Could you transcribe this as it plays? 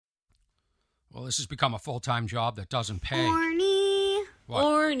Well, this has become a full-time job that doesn't pay. Orny. What?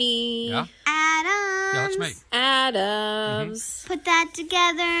 Orny. Yeah? Adams. Yeah, that's me. Adams. Put that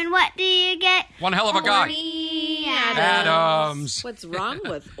together and what do you get? One hell of a guy. Orny Adams. What's wrong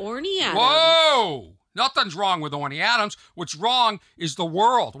with Orny Adams? Whoa! Nothing's wrong with Orny Adams. What's wrong is the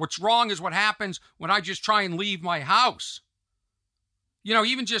world. What's wrong is what happens when I just try and leave my house. You know,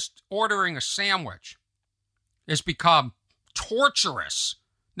 even just ordering a sandwich has become torturous.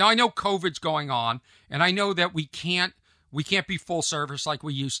 Now, I know COVID's going on, and I know that we can't be full service like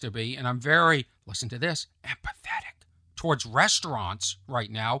we used to be, and I'm very, listen to this, empathetic towards restaurants right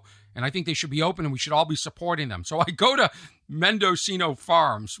now, and I think they should be open and we should all be supporting them. So I go to Mendocino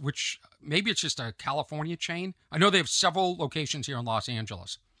Farms, which maybe it's just a California chain. I know they have several locations here in Los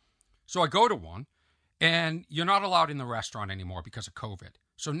Angeles. So I go to one, and you're not allowed in the restaurant anymore because of COVID.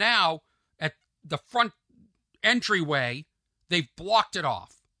 So now, at the front entryway, they've blocked it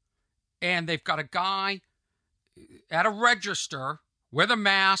off. And they've got a guy at a register with a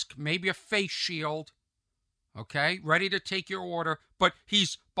mask, maybe a face shield, okay, ready to take your order, but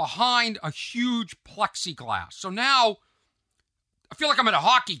he's behind a huge plexiglass. So now, I feel like I'm at a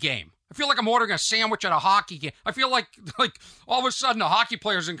hockey game. I feel like I'm ordering a sandwich at a hockey game. I feel like all of a sudden the hockey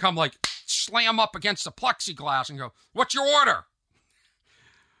players can come slam up against the plexiglass and go, "What's your order?"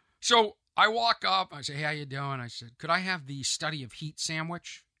 So I walk up, I say, "Hey, how you doing?" I said, "Could I have the study of heat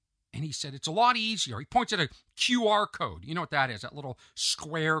sandwich?" And he said, "It's a lot easier." He points at a QR code. You know what that is, that little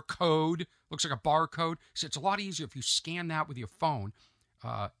square code. Looks like a barcode. He said, "It's a lot easier if you scan that with your phone,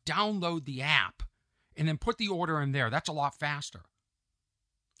 download the app, and then put the order in there. That's a lot faster."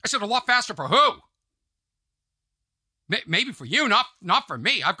 I said, "A lot faster for who?" Maybe for you, not for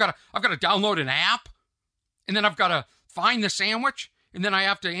me. I've got to download an app, and then I've got to find the sandwich, and then I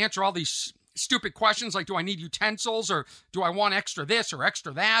have to answer all these stupid questions like, do I need utensils, or do I want extra this or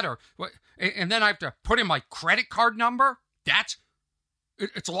extra that, or what? And then I have to put in my credit card number.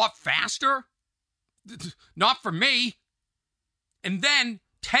 It's a lot faster. Not for me. And then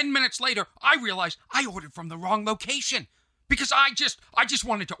 10 minutes later, I realized I ordered from the wrong location because I just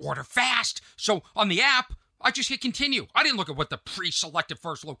wanted to order fast. So on the app, I just hit continue. I didn't look at what the pre-selected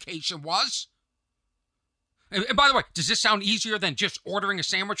first location was. And by the way, does this sound easier than just ordering a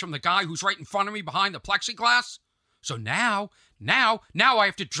sandwich from the guy who's right in front of me behind the plexiglass? So now I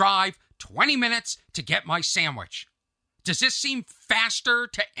have to drive 20 minutes to get my sandwich. Does this seem faster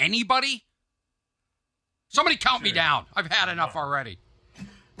to anybody? Somebody count me down. I've had enough already.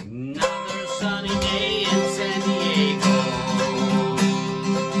 Another sunny day in San Diego.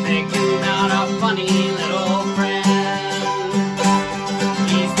 Thinking about our funny little friend.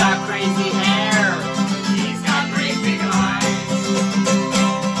 He's got crazy hair. He's got great big eyes.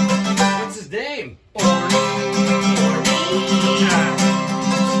 What's his name? Orny.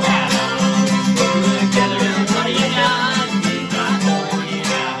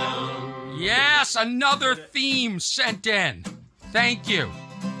 Yes, another theme sent in. Thank you.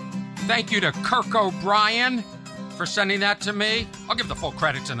 Thank you to Kirk O'Brien for sending that to me. I'll give the full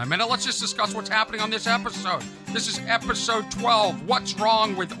credits in a minute. Let's just discuss what's happening on this episode. This is episode 12, What's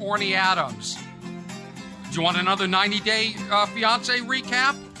Wrong with Orny Adams? Do you want another 90-day fiance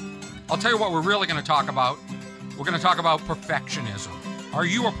recap? I'll tell you what we're really going to talk about. We're going to talk about perfectionism. Are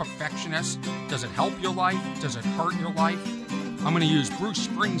you a perfectionist? Does it help your life? Does it hurt your life? I'm going to use Bruce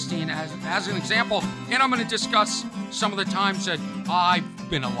Springsteen as an example, and I'm going to discuss some of the times that I've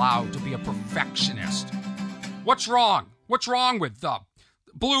been allowed to be a perfectionist. What's wrong? What's wrong with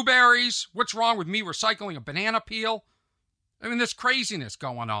blueberries? What's wrong with me recycling a banana peel? I mean, there's craziness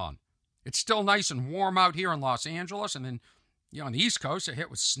going on. It's still nice and warm out here in Los Angeles, and then, on the East Coast, they're hit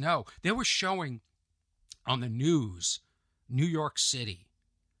with snow. They were showing on the news New York City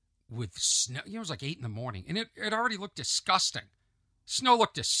with snow. It was like 8 in the morning, and it already looked disgusting. Snow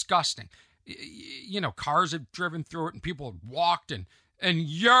looked disgusting. Cars had driven through it, and people had walked, and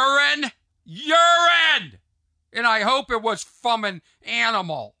urine! And I hope it was from an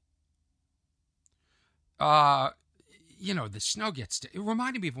animal. The snow it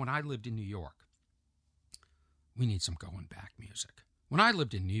reminded me of when I lived in New York. We need some going back music. When I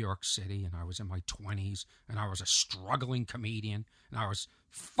lived in New York City and I was in my 20s and I was a struggling comedian and I was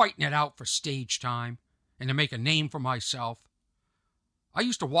fighting it out for stage time and to make a name for myself, I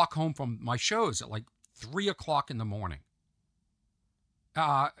used to walk home from my shows at 3 o'clock in the morning.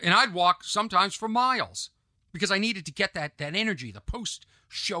 And I'd walk sometimes for miles because I needed to get that energy, the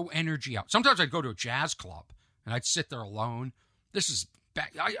post-show energy out. Sometimes I'd go to a jazz club and I'd sit there alone. This is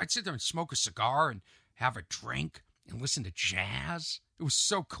back. I'd sit there and smoke a cigar and have a drink and listen to jazz. It was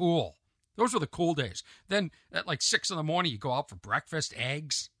so cool. Those were the cool days. Then at 6 in the morning, you go out for breakfast,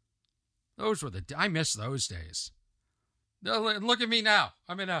 eggs. I miss those days. Look at me now.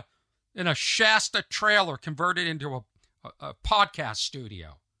 I'm in a Shasta trailer converted into a podcast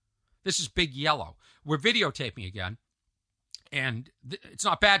studio. This is Big Yellow. We're videotaping again. And it's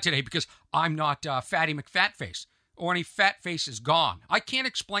not bad today because I'm not Fatty McFatface. Orny Fatface is gone. I can't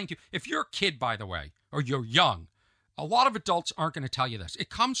explain to you. If you're a kid, by the way, or you're young, a lot of adults aren't going to tell you this. It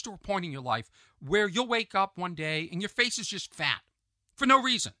comes to a point in your life where you'll wake up one day and your face is just fat for no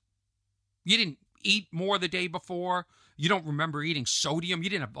reason. You didn't eat more the day before. You don't remember eating sodium. You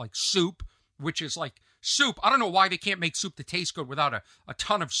didn't have like soup, which is like soup. I don't know why they can't make soup that tastes good without a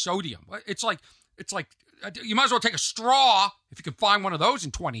ton of sodium. It's like you might as well take a straw, if you can find one of those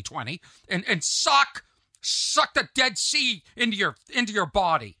in 2020, and suck the Dead Sea into your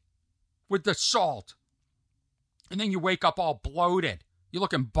body with the salt. And then you wake up all bloated. You're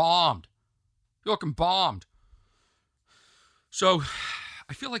looking bombed. So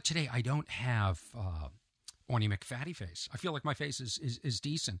I feel like today I don't have Orny McFatty face. I feel like my face is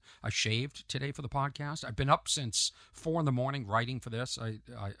decent. I shaved today for the podcast. I've been up since 4 a.m. writing for this.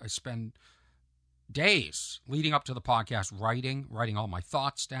 I spend days leading up to the podcast writing all my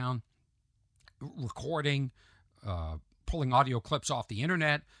thoughts down, recording, pulling audio clips off the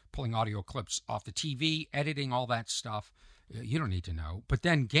internet, pulling audio clips off the TV, editing, all that stuff. You don't need to know. But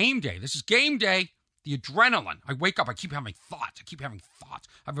then game day. This is game day. The adrenaline. I wake up. I keep having thoughts.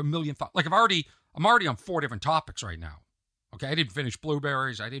 I have a million thoughts. Like I'm already on 4 different topics right now. Okay, I didn't finish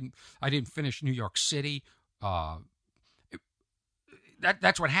Blueberries. I didn't finish New York City.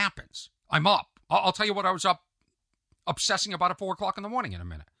 That's what happens. I'm up. I'll tell you what I was up obsessing about at 4 o'clock in the morning in a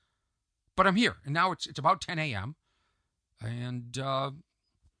minute. But I'm here, and now it's about 10 a.m., and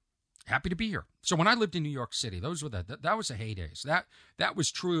happy to be here. So when I lived in New York City, that was the heydays. That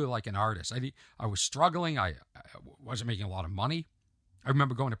was truly like an artist. I was struggling. I wasn't making a lot of money. I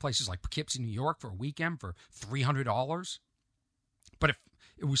remember going to places like Poughkeepsie, New York for a weekend for $300. But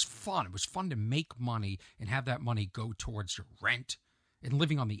it was fun. It was fun to make money and have that money go towards your rent and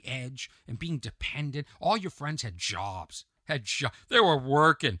living on the edge and being dependent. All your friends had jobs. They were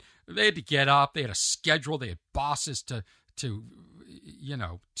working. They had to get up. They had a schedule. They had bosses to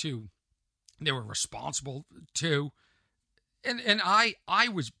they were responsible to. And I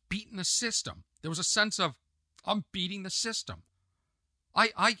was beating the system. There was a sense of, I'm beating the system.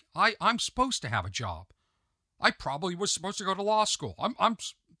 I'm supposed to have a job. I probably was supposed to go to law school. I'm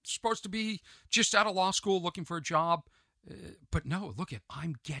supposed to be just out of law school looking for a job. But no, look at,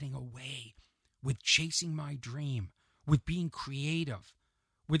 I'm getting away with chasing my dream, with being creative,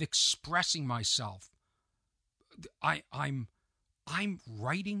 with expressing myself. I'm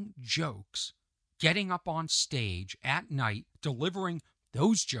writing jokes, getting up on stage at night, delivering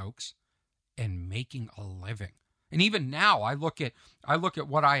those jokes, and making a living. And even now, I look at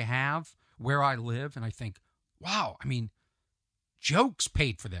what I have, where I live, and I think, wow, I mean, jokes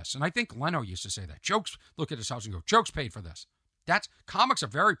paid for this. And I think Leno used to say that. Jokes, look at his house and go, jokes paid for this. Comics are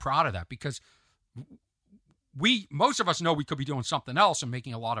very proud of that because most of us know we could be doing something else and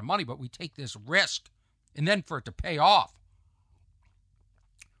making a lot of money, but we take this risk and then for it to pay off.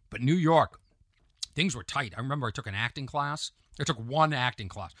 But New York, things were tight. I remember I took an acting class. I took one acting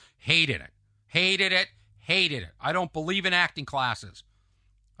class. Hated it. I don't believe in acting classes.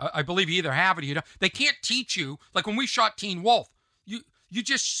 I believe you either have it or you don't. They can't teach you, like when we shot Teen Wolf,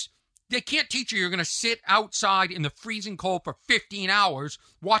 they can't teach you you're going to sit outside in the freezing cold for 15 hours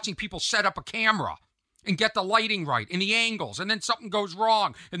watching people set up a camera and get the lighting right and the angles, and then something goes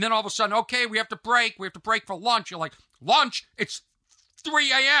wrong, and then all of a sudden, okay, we have to break for lunch. You're like, lunch? It's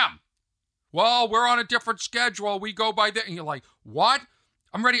 3 a.m. Well, we're on a different schedule. We go by the, and you're like, what?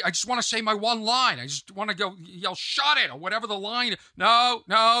 I'm ready. I just want to say my one line. I just want to go yell, shut it, or whatever the line. No,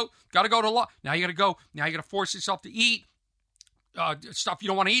 got to go to lunch. Now you got to go. Now you got to force yourself to eat stuff you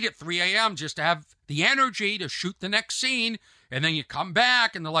don't want to eat at 3 a.m. just to have the energy to shoot the next scene. And then you come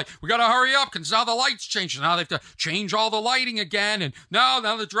back and they're like, we got to hurry up because now the lights change. Now they have to change all the lighting again. And now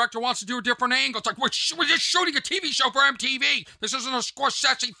the director wants to do a different angle. It's like, we're just shooting a TV show for MTV. This isn't a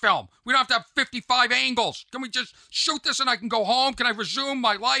Scorsese film. We don't have to have 55 angles. Can we just shoot this and I can go home? Can I resume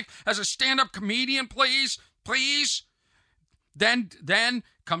my life as a stand-up comedian, please? Please? Then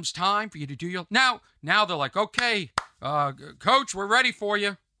comes time for you to do your... Now they're like, okay, Coach, we're ready for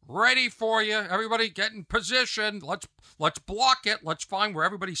you. Everybody get in position. Let's block it. Let's find where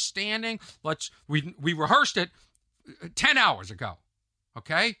everybody's standing. We rehearsed it 10 hours ago.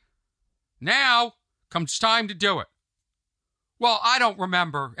 Okay? Now comes time to do it. Well, I don't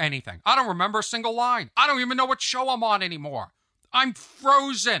remember anything. I don't remember a single line. I don't even know what show I'm on anymore. I'm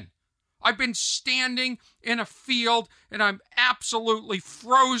frozen. I've been standing in a field and I'm absolutely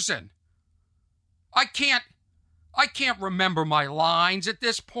frozen. I can't remember my lines at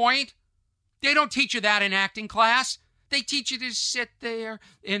this point. They don't teach you that in acting class. They teach you to sit there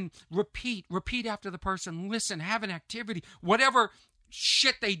and repeat after the person, listen, have an activity, whatever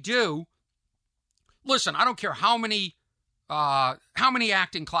shit they do. Listen, I don't care how many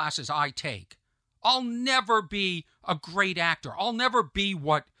acting classes I take. I'll never be a great actor. I'll never be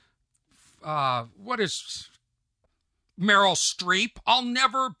what is Meryl Streep. I'll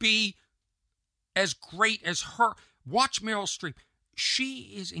never be as great as her. Watch Meryl Streep.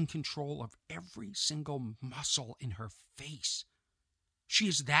 She is in control of every single muscle in her face. She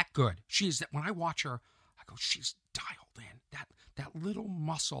is that good. She is that. When I watch her, I go, she's dialed in. That little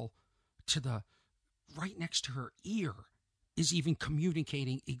muscle to the right next to her ear is even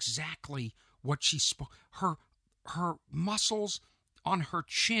communicating exactly what she spoke. Her muscles on her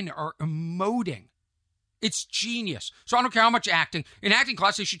chin are emoting. It's genius. So I don't care how much acting. In acting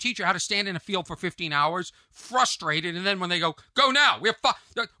class, they should teach you how to stand in a field for 15 hours, frustrated, and then when they go now, we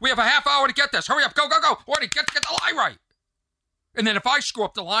have a half hour to get this. Hurry up, go. Orny, get the line right. And then if I screw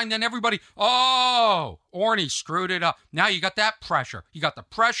up the line, then everybody, oh, Orny screwed it up. Now you got that pressure. You got the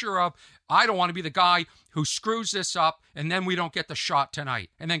pressure of, I don't want to be the guy who screws this up, and then we don't get the shot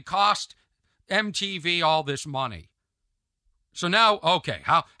tonight, and then cost MTV all this money. So now, okay,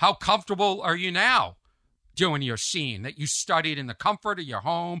 how comfortable are you now doing your scene that you studied in the comfort of your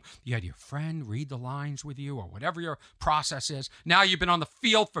home? You had your friend read the lines with you or whatever your process is. Now you've been on the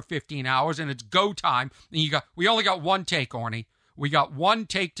field for 15 hours and it's go time. And we only got one take, Orny. We got one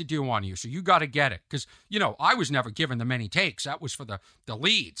take to do on you, so you got to get it. Because, I was never given the many takes. That was for the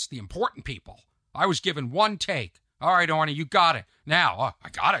leads, the important people. I was given one take. All right, Orny, you got it. Now, I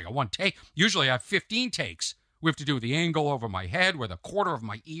got one take. Usually I have 15 takes. We have to do the angle over my head with a quarter of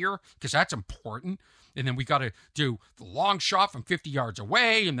my ear, because that's important. And then we got to do the long shot from 50 yards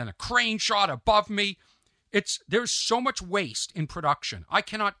away, and then a crane shot above me. There's so much waste in production. I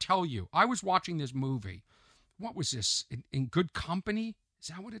cannot tell you. I was watching this movie. What was this? In Good Company? Is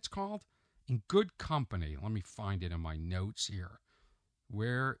that what it's called? In Good Company. Let me find it in my notes here.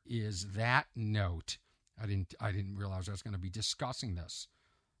 Where is that note? I didn't realize I was going to be discussing this.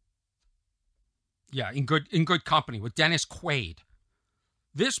 Yeah, in Good Company with Dennis Quaid.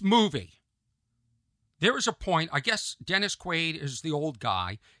 This movie, there is a point, I guess Dennis Quaid is the old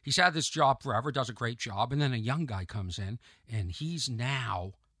guy. He's had this job forever, does a great job, and then a young guy comes in, and he's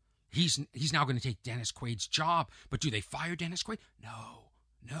now going to take Dennis Quaid's job. But do they fire Dennis Quaid?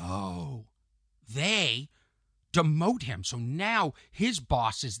 No. They demote him. So now his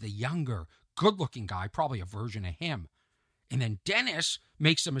boss is the younger, good-looking guy, probably a version of him. And then Dennis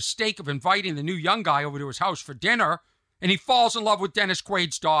makes the mistake of inviting the new young guy over to his house for dinner, and he falls in love with Dennis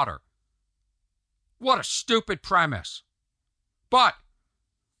Quaid's daughter. What a stupid premise. But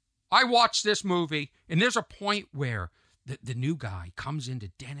I watched this movie, and there's a point where the new guy comes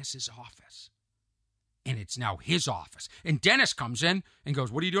into Dennis's office, and it's now his office. And Dennis comes in and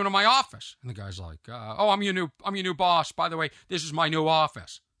goes, "What are you doing in my office?" And the guy's like, I'm your new boss. By the way, this is my new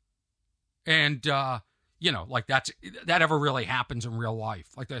office. And, like that ever really happens in real life.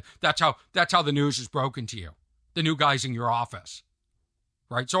 Like that's how the news is broken to you. The new guy's in your office.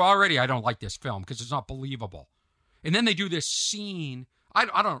 Right? So already I don't like this film because it's not believable. And then they do this scene. I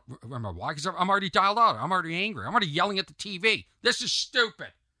don't remember why, because I'm already dialed out. I'm already angry. I'm already yelling at the TV. This is stupid.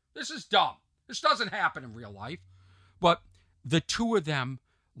 This is dumb. This doesn't happen in real life. But the two of them,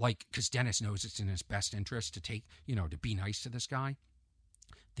 because Dennis knows it's in his best interest to take, to be nice to this guy,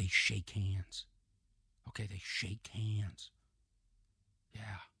 they shake hands. Okay, they shake hands.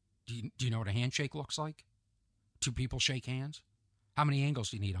 Yeah. Do you know what a handshake looks like? Two people shake hands? How many angles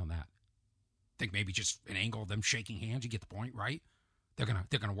do you need on that? Think maybe just an angle of them shaking hands. You get the point, right? They're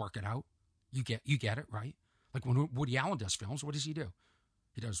gonna work it out. You get it, right? Like when Woody Allen does films, what does he do?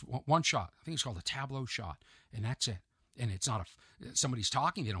 He does one shot. I think it's called a tableau shot, and that's it. And it's not somebody's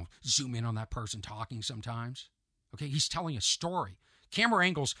talking. They don't zoom in on that person talking sometimes. Okay, he's telling a story. Camera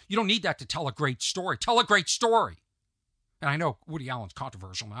angles, you don't need that to tell a great story. Tell a great story. And I know Woody Allen's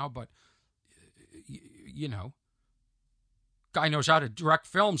controversial now, but guy knows how to direct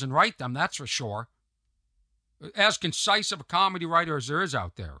films and write them, that's for sure. As concise of a comedy writer as there is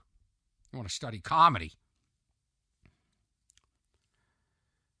out there. You want to study comedy.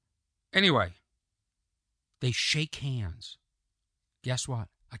 Anyway, they shake hands. Guess what?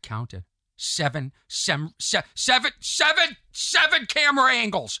 I counted. Seven camera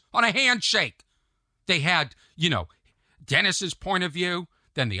angles on a handshake. They had, Dennis's point of view.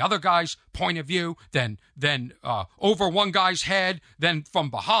 then the other guy's point of view, then over one guy's head, then from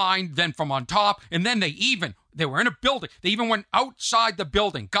behind, then from on top, and then they were in a building. They even went outside the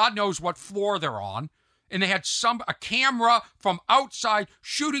building. God knows what floor they're on. And they had a camera from outside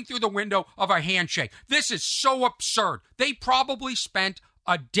shooting through the window of a handshake. This is so absurd. They probably spent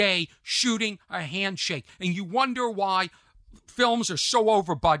a day shooting a handshake. And you wonder why films are so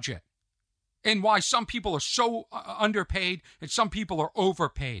over budget and why some people are so underpaid and some people are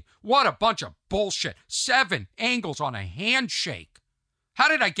overpaid. What a bunch of bullshit. 7 angles on a handshake. How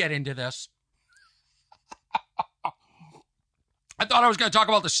did I get into this? I thought I was going to talk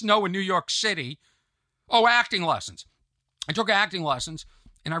about the snow in New York City. Oh, acting lessons. I took acting lessons,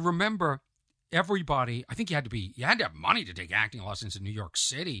 and I remember everybody, I think you had to have money to take acting lessons in New York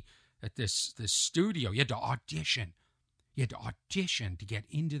City at this studio. You had to audition. You had to audition to get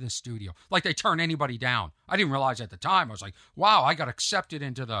into the studio. Like they turn anybody down. I didn't realize at the time. I was like, wow, I got accepted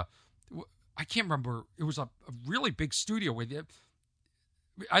into I can't remember. It was a really big studio with it.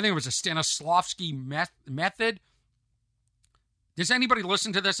 I think it was a Stanislavski method. Does anybody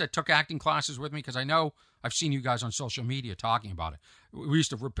listen to this that took acting classes with me? Because I know I've seen you guys on social media talking about it. We used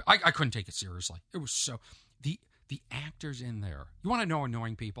to, I couldn't take it seriously. It was so, the actors in there, you want to know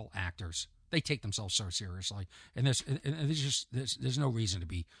annoying people? Actors. They take themselves so seriously. And there's no reason to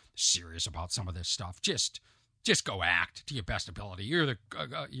be serious about some of this stuff. Just go act to your best ability. You're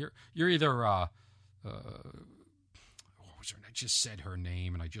either, what was her name? I just said her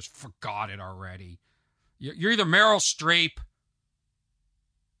name and I just forgot it already. You're either Meryl Streep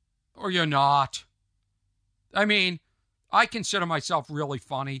or you're not. I mean, I consider myself really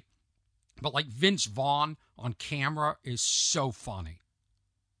funny, but like Vince Vaughn on camera is so funny.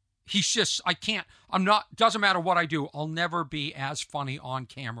 He's just, doesn't matter what I do, I'll never be as funny on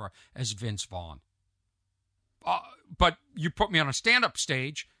camera as Vince Vaughn. But you put me on a stand-up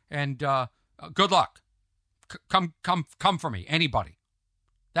stage and good luck. Come for me, anybody.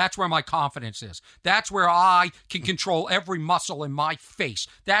 That's where my confidence is. That's where I can control every muscle in my face.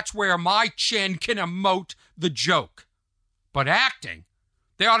 That's where my chin can emote the joke. But acting,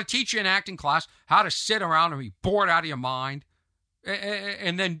 they ought to teach you in acting class how to sit around and be bored out of your mind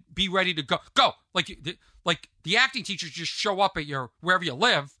and then be ready to go. Go! Like the acting teachers just show up at wherever you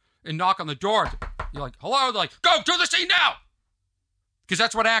live and knock on the door. You're like, hello? They're like, go, do the scene now! Because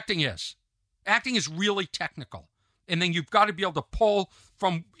that's what acting is. Acting is really technical. And then you've got to be able to pull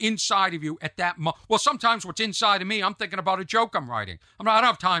from inside of you at that moment. Well, sometimes what's inside of me, I'm thinking about a joke I'm writing. I don't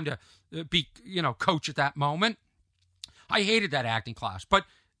have time to be, coach at that moment. I hated that acting class, but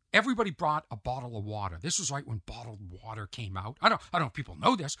everybody brought a bottle of water. This was right when bottled water came out. I don't know if people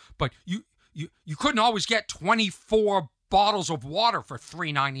know this, but you couldn't always get 24 bottles of water for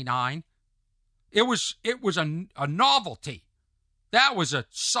 $3.99. It was a novelty. That was a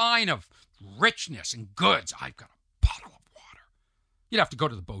sign of richness and goods. I've got a bottle of water. You'd have to go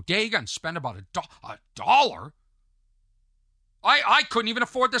to the bodega and spend about a dollar. I couldn't even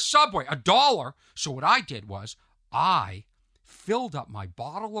afford the Subway. $1. So what I did was I filled up my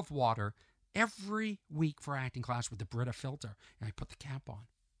bottle of water every week for acting class with the Brita filter, and I put the cap on.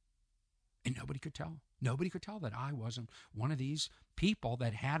 And nobody could tell. Nobody could tell that I wasn't one of these people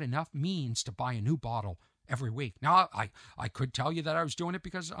that had enough means to buy a new bottle every week. Now, I could tell you that I was doing it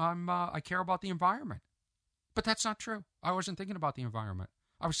because I care about the environment. But that's not true. I wasn't thinking about the environment.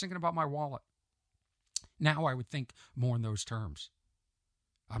 I was thinking about my wallet. Now I would think more in those terms.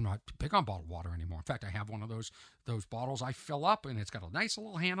 I'm not big on bottled water anymore. In fact, I have one of those bottles I fill up, and it's got a nice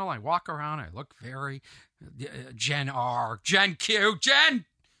little handle. I walk around. I look very Gen R, Gen Q, Gen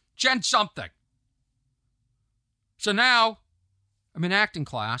something. So now I'm in acting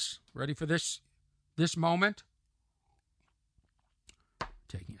class. Ready for this moment?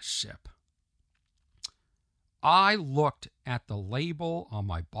 Taking a sip. I looked at the label on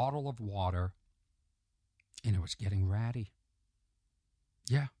my bottle of water, and it was getting ratty.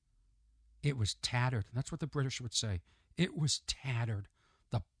 Yeah, it was tattered. That's what the British would say. It was tattered.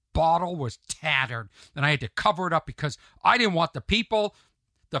 The bottle was tattered. And I had to cover it up because I didn't want the people,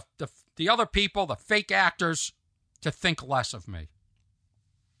 the other people, the fake actors, to think less of me.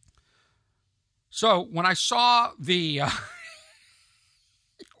 So when I saw the...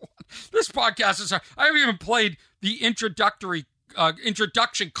 this podcast is... I haven't even played the introduction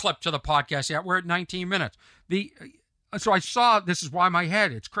clip to the podcast yet. We're at 19 minutes. So I saw, this is why my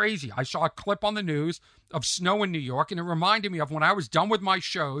head, it's crazy. I saw a clip on the news of snow in New York, and it reminded me of when I was done with my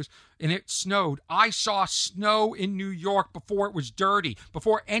shows and it snowed. I saw snow in New York before it was dirty,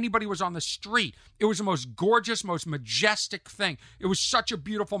 before anybody was on the street. It was the most gorgeous, most majestic thing. It was such a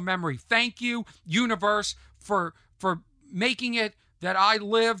beautiful memory. Thank you, universe, for making it that I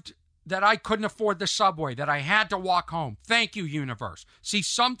lived, that I couldn't afford the subway, that I had to walk home. Thank you, universe. See,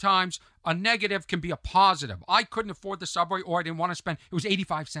 sometimes a negative can be a positive. I couldn't afford the subway, or I didn't want to spend, it was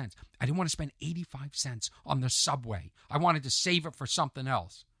 85 cents. I didn't want to spend 85 cents on the subway. I wanted to save it for something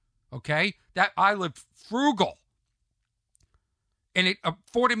else. Okay? That I lived frugal. And it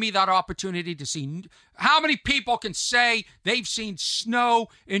afforded me that opportunity to see. How many people can say they've seen snow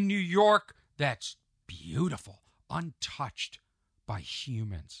in New York that's beautiful, untouched by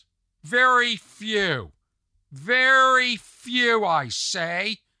humans? Very few. Very few, I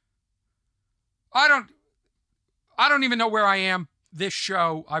say. I don't even know where I am this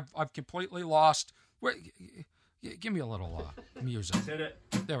show. I've completely lost. Give me a little music. Hit it.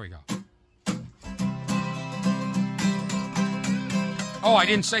 There we go. Oh, I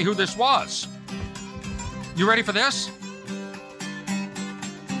didn't say who this was. You ready for this?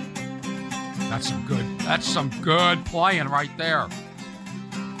 That's some good playing right there.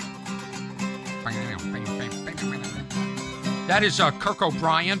 That is Kirk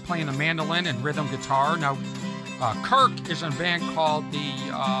O'Brien playing the mandolin and rhythm guitar. Now, Kirk is in a band called the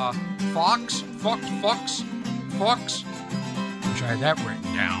Fox. Wish I had that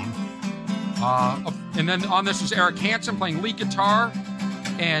written down. And then on this is Eric Hansen playing lead guitar.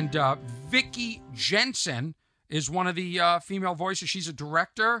 And Vicki Jensen is one of the female voices. She's a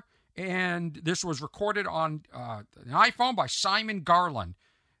director. And this was recorded on an iPhone by Simon Garland.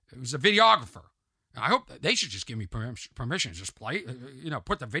 It was a videographer. I hope they should just give me permission to just play,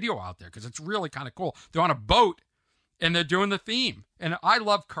 put the video out there, because it's really kind of cool. They're on a boat and they're doing the theme. And I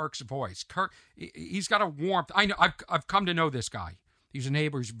love Kirk's voice. Kirk, he's got a warmth. I know. I've come to know this guy. He's a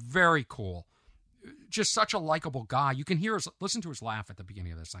neighbor. He's very cool. Just such a likable guy. You can hear listen to his laugh at the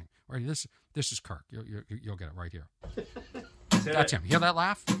beginning of this thing. Right, this is Kirk. You'll get it right here. That's him. Hear that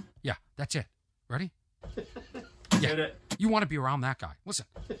laugh? Yeah, that's it. Ready? Yeah. You want to be around that guy. Listen.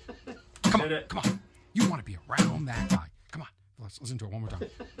 Come on. You want to be around that guy. Come on. Let's listen to it one more time.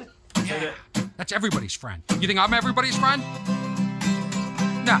 Yeah. That's everybody's friend. You think I'm everybody's friend?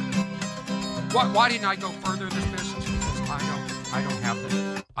 No. Why didn't I go further in this business? Because I don't have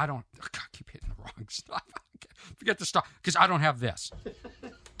the... God, I keep hitting the wrong stuff. Forget the stuff. Because I don't have this.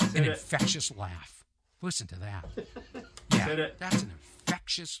 An infectious laugh. Listen to that. Yeah, that's an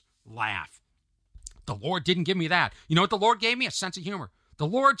infectious laugh. The Lord didn't give me that. You know what the Lord gave me? A sense of humor. The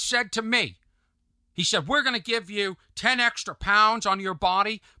Lord said to me, he said, we're going to give you 10 extra pounds on your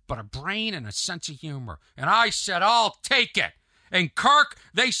body, but a brain and a sense of humor. And I said, I'll take it. And Kirk,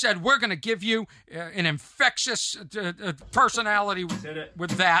 they said, we're going to give you an infectious personality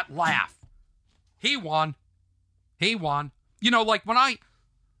with that laugh. He won. Like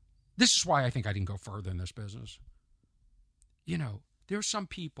this is why I think I didn't go further in this business. There's some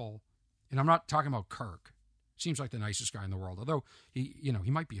people, and I'm not talking about Kirk. Seems like the nicest guy in the world, although he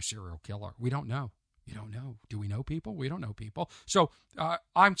might be a serial killer. We don't know. You don't know. Do we know people? We don't know people. So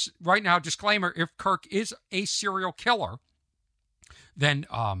I'm right now, disclaimer, if Kirk is a serial killer, then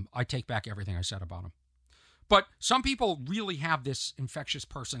I take back everything I said about him. But some people really have this infectious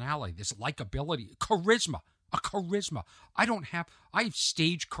personality, this likability, charisma, a charisma. I have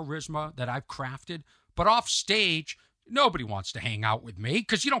stage charisma that I've crafted, but off stage, nobody wants to hang out with me,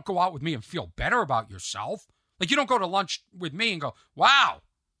 because you don't go out with me and feel better about yourself. Like, you don't go to lunch with me and go, wow,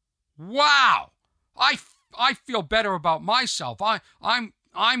 I feel better about myself. I'm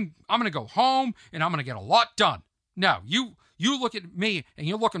going to go home and I'm going to get a lot done. No, you look at me and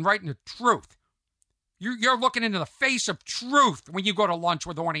you're looking right into truth. You're looking into the face of truth when you go to lunch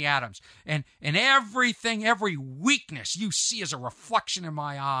with Orny Adams. And everything, every weakness you see is a reflection in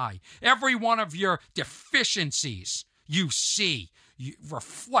my eye. Every one of your deficiencies you see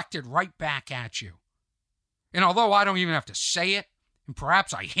reflected right back at you. And although I don't even have to say it, and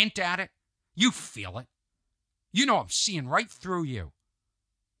perhaps I hint at it, you feel it. You know I'm seeing right through you.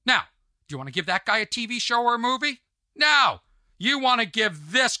 Now, do you want to give that guy a TV show or a movie? No. You want to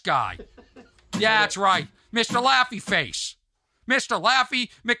give this guy. Yeah, that's right. Mr. Laughy Face. Mr. Laughy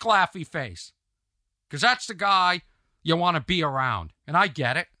McLaughy Face. Because that's the guy you want to be around. And I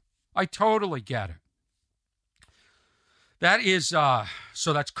get it. I totally get it. That is,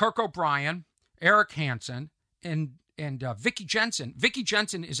 so that's Kirk O'Brien, Eric Hansen, and Vicki Jensen. Vicki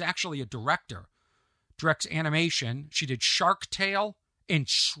Jensen is actually a director. Directs animation. She did Shark Tale and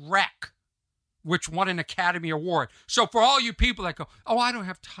Shrek, which won an Academy Award. So for all you people that go, oh, I don't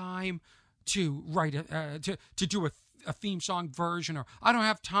have time to write to do a theme song version, or I don't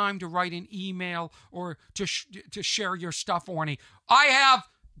have time to write an email or to share your stuff, Orny. I have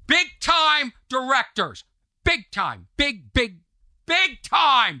big time directors, big time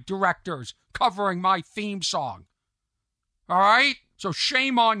directors covering my theme song. All right, So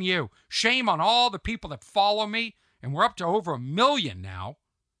shame on you. Shame on all the people that follow me. And we're up to over 1 million now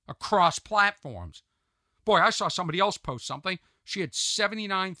across platforms. Boy, I saw somebody else post something. She had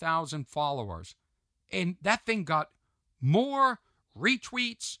 79,000 followers. And that thing got more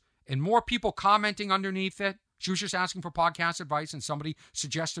retweets and more people commenting underneath it. She was just asking for podcast advice, and somebody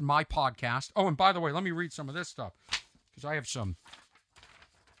suggested my podcast. Oh, and by the way, let me read some of this stuff, because I have some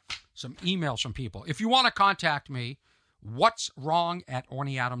emails from people. If you want to contact me, what's wrong at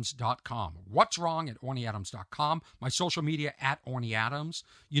ornyadams.com. What's wrong at ornyadams.com. My social media at ornyadams.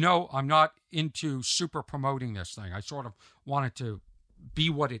 You know, I'm not into super promoting this thing. I sort of want it to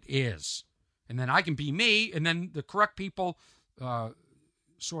be what it is. And then I can be me, and then the correct people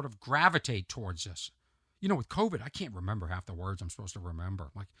sort of gravitate towards this. You know, with COVID, I can't remember half the words I'm supposed to remember.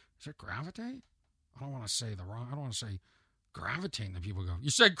 I'm like, is it gravitate? I don't want to say I don't want to say gravitate. And then people go, you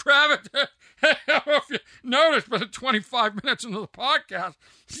said gravitate. I don't know if you noticed, but at 25 minutes into the podcast,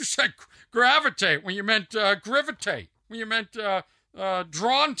 you said gravitate when you meant gravitate, when you meant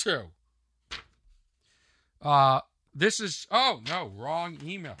drawn to. This is, oh, no, wrong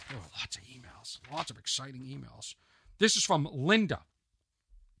email. Oh, lots of emails, lots of exciting emails. This is from Linda.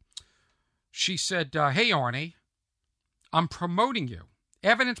 She said, hey, Arnie, I'm promoting you.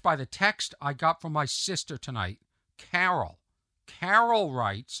 Evidenced by the text I got from my sister tonight, Carol. Carol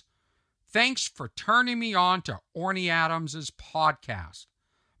writes, thanks for turning me on to Orny Adams' podcast.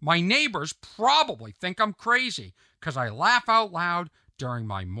 My neighbors probably think I'm crazy because I laugh out loud during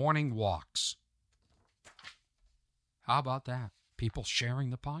my morning walks. How about that? People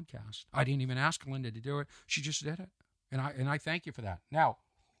sharing the podcast. I didn't even ask Linda to do it. She just did it. And I thank you for that. Now,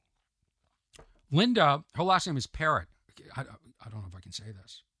 Linda, her last name is Parrott. I don't know if I can say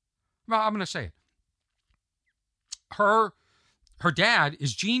this. Well, I'm going to say it. Her dad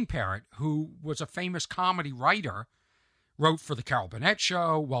is Gene Parrott, who was a famous comedy writer, wrote for The Carol Burnett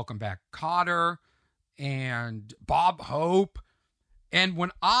Show, Welcome Back, Kotter, and Bob Hope. And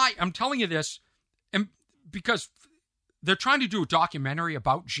when I'm telling you this, and because they're trying to do a documentary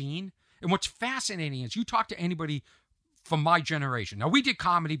about Gene, and what's fascinating is you talk to anybody from my generation. Now, we did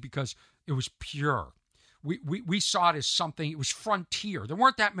comedy because it was pure. We saw it as something, it was frontier. There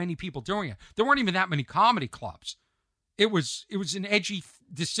weren't that many people doing it. There weren't even that many comedy clubs. It was an edgy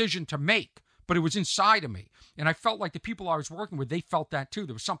decision to make, but it was inside of me. And I felt like the people I was working with, they felt that too.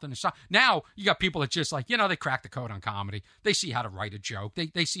 There was something inside. Now, you got people that just like, they crack the code on comedy. They see how to write a joke.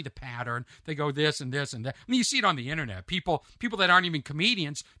 They see the pattern. They go this and this and that. I mean, you see it on the internet. People that aren't even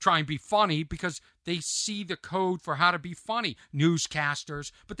comedians try and be funny because they see the code for how to be funny.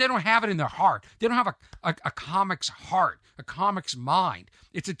 Newscasters, but they don't have it in their heart. They don't have a comic's heart, a comic's mind.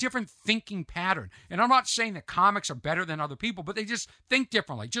 It's a different thinking pattern. And I'm not saying that comics are better than other people, but they just think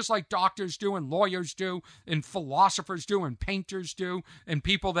differently, just like doctors do and lawyers do and philosophers do and painters do and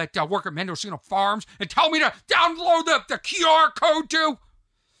people that work at Mendocino Farms and tell me to download the QR code do.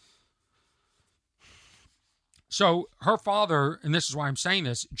 So her father, and this is why I'm saying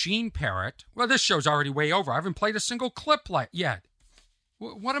this, Gene Parrott, well, this show's already way over. I haven't played a single clip yet.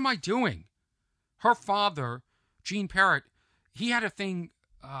 What am I doing? Her father, Gene Parrott, he had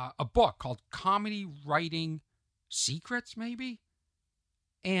a book called Comedy Writing Secrets, maybe?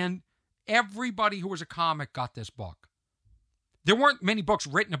 And everybody who was a comic got this book. There weren't many books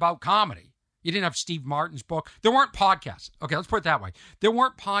written about comedy. You didn't have Steve Martin's book. There weren't podcasts. Okay, let's put it that way. There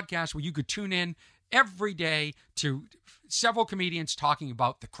weren't podcasts where you could tune in every day to several comedians talking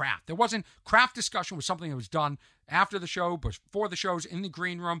about the craft. There wasn't, craft discussion was something that was done after the show, before the shows, in the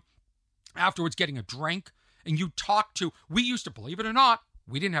green room, afterwards getting a drink, and you talk to, we used to, believe it or not,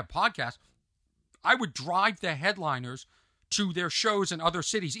 we didn't have podcasts. I would drive the headliners to their shows in other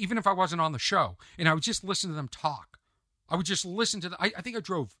cities, even if I wasn't on the show, and I would just listen to them talk. I would just listen to them. I think I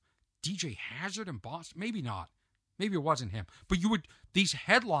drove DJ Hazard in Boston. Maybe not. Maybe it wasn't him. But these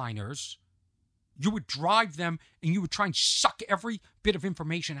headliners, you would drive them and you would try and suck every bit of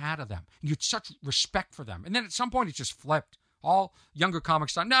information out of them. And you had such respect for them. And then at some point it just flipped. All younger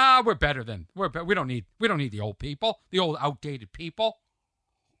comics thought, nah, we're better than, we don't need the old people, the old outdated people.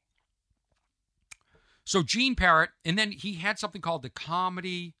 So Gene Parrott, and then he had something called the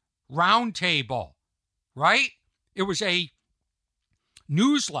Comedy Roundtable, right? It was a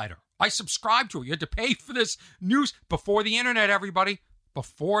newsletter. I subscribed to it. You had to pay for this news before the internet, everybody.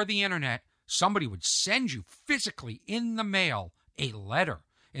 Before the internet, somebody would send you physically in the mail a letter.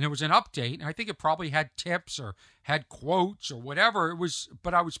 And it was an update, and I think it probably had tips or had quotes or whatever. It was,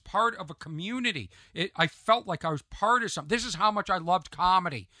 but I was part of a community. I felt like I was part of something. This is how much I loved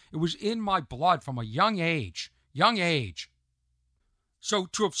comedy. It was in my blood from a young age. So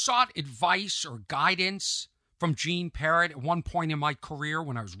to have sought advice or guidance from Gene Parrott at one point in my career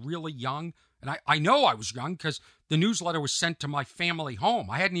when I was really young. And I know I was young because the newsletter was sent to my family home.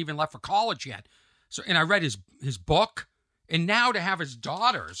 I hadn't even left for college yet. And I read his book. And now to have his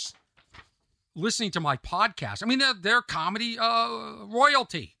daughters listening to my podcast. I mean, they're comedy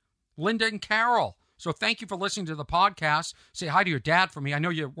royalty, Linda and Carol. So thank you for listening to the podcast. Say hi to your dad for me. I know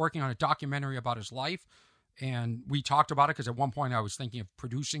you're working on a documentary about his life, and we talked about it because at one point I was thinking of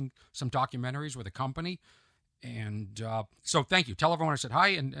producing some documentaries with a company. And so thank you. Tell everyone I said hi,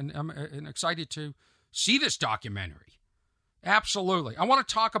 and I'm excited to see this documentary. Absolutely. I want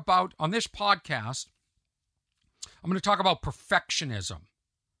to talk about, on this podcast, I'm going to talk about perfectionism.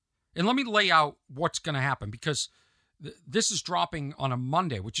 And let me lay out what's going to happen, because this is dropping on a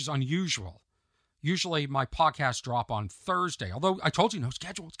Monday, which is unusual. Usually my podcasts drop on Thursday, although I told you no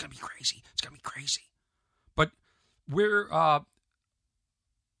schedule. It's going to be crazy. It's going to be crazy. But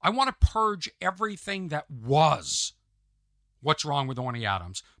I want to purge everything that was What's Wrong with Orny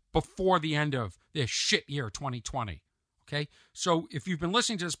Adams before the end of this shit year 2020. Okay? So if you've been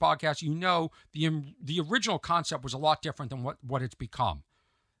listening to this podcast, you know the original concept was a lot different than what it's become.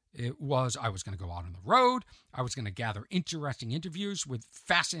 It was, I was going to go out on the road. I was going to gather interesting interviews with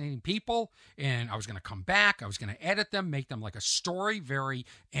fascinating people, and I was going to come back. I was going to edit them, make them like a story, very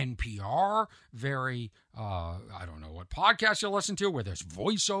NPR, very, I don't know what podcast you'll listen to where there's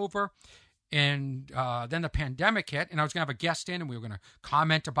voiceover. And then the pandemic hit, and I was going to have a guest in, and we were going to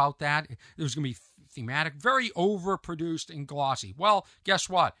comment about that. It was going to be thematic, very overproduced and glossy. Well, guess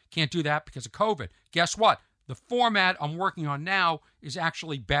what? Can't do that because of COVID. Guess what? The format I'm working on now is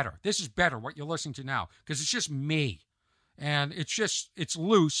actually better. This is better, what you're listening to now, because it's just me. And it's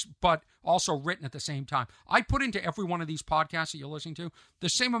loose, but also written at the same time. I put into every one of these podcasts that you're listening to the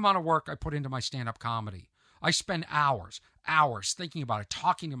same amount of work I put into my stand-up comedy. I spend hours thinking about it,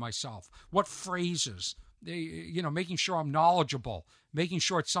 talking to myself, what phrases, making sure I'm knowledgeable, making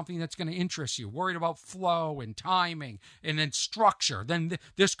sure it's something that's going to interest you, worried about flow and timing, and then structure. Then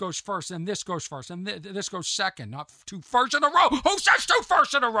this goes first, then this goes first, and this goes second, not two firsts in a row. Who says two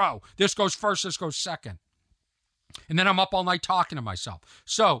firsts in a row? This goes first, this goes second. And then I'm up all night talking to myself.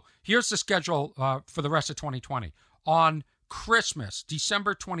 So here's the schedule for the rest of 2020. On Christmas,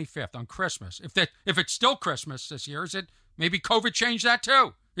 December 25th, on Christmas. If it's still Christmas this year, is it? Maybe COVID changed that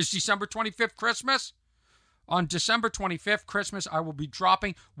too. Is December 25th Christmas? On December 25th, Christmas, I will be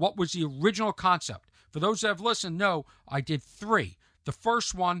dropping what was the original concept. For those that have listened, know I did 3. The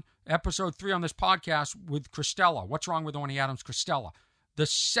first one, episode 3 on this podcast with Christella. What's Wrong with Orny Adams, Christella. The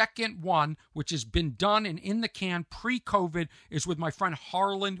second one, which has been done and in the can pre-COVID, is with my friend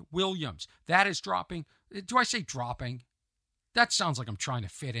Harland Williams. That is dropping. Do I say dropping? That sounds like I'm trying to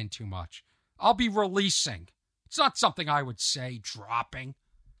fit in too much. I'll be releasing. It's not something I would say, dropping.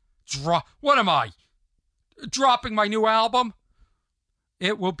 What am I? Dropping my new album?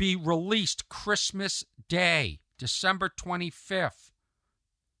 It will be released Christmas Day, December 25th.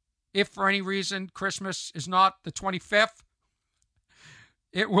 If for any reason Christmas is not the 25th,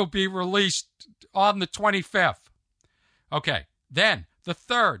 it will be released on the 25th. Okay, then the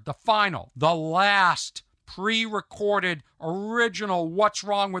third, the final, the last pre-recorded original What's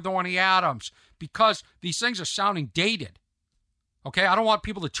Wrong with Orny Adams, because these things are sounding dated. Okay, I don't want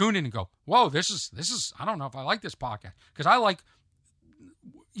people to tune in and go, whoa, this is, I don't know if I like this podcast. Because I like,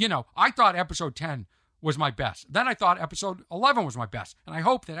 I thought episode 10 was my best. Then I thought episode 11 was my best. And I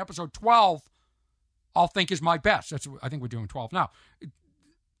hope that episode 12 I'll think is my best. I think we're doing 12 now.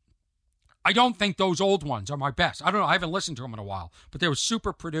 I don't think those old ones are my best. I don't know. I haven't listened to them in a while. But they were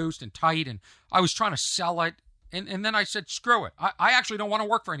super produced and tight, and I was trying to sell it. And then I said, screw it. I actually don't want to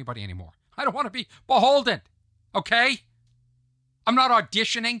work for anybody anymore. I don't want to be beholden. Okay? I'm not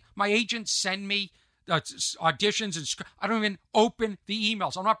auditioning. My agents send me auditions, and I don't even open the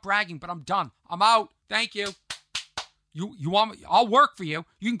emails. I'm not bragging, but I'm done. I'm out. Thank you. You want me? I'll work for you.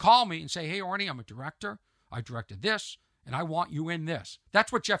 You can call me and say, hey, Orny, I'm a director. I directed this, and I want you in this.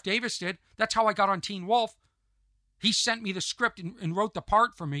 That's what Jeff Davis did. That's how I got on Teen Wolf. He sent me the script and wrote the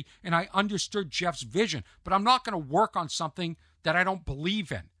part for me, and I understood Jeff's vision. But I'm not going to work on something that I don't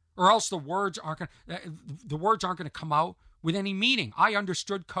believe in, or else the words aren't going to come out with any meaning. I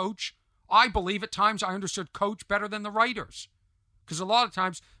understood Coach. I believe at times I understood Coach better than the writers, because a lot of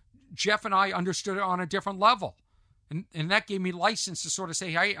times Jeff and I understood it on a different level. And that gave me license to sort of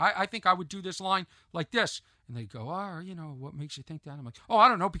say, hey, I think I would do this line like this. And they go, what makes you think that? I'm like, I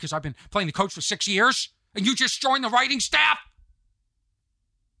don't know, because I've been playing the Coach for 6 years, and you just joined the writing staff.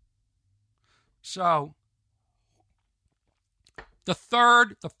 So, the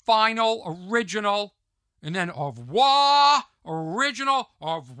third, the final, original, and then au revoir, original,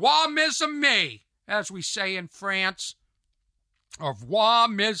 au revoir, mes amis. as we say in France. Au revoir,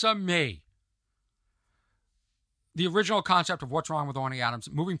 mes amis. The original concept of What's Wrong with Orny Adams,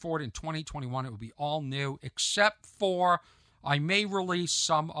 moving forward in 2021, it will be all new, except for I may release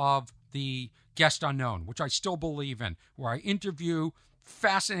some of the Guest Unknown, which I still believe in, where I interview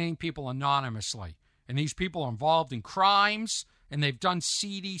fascinating people anonymously. And these people are involved in crimes, and they've done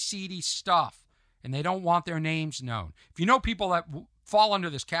seedy stuff, and they don't want their names known. If you know people that fall under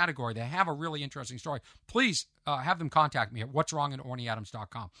this category, they have a really interesting story, please have them contact me at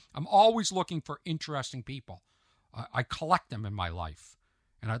what'swronginornyadams.com. I'm always looking for interesting people. I collect them in my life,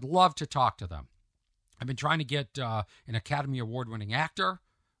 and I'd love to talk to them. I've been trying to get an Academy Award-winning actor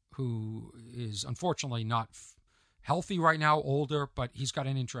who is unfortunately not healthy right now, older, but he's got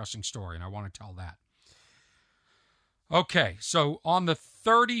an interesting story, and I want to tell that. Okay, so on the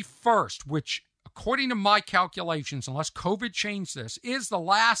 31st, which according to my calculations, unless COVID changed this, is the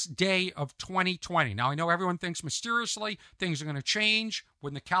last day of 2020. Now, I know everyone thinks mysteriously things are going to change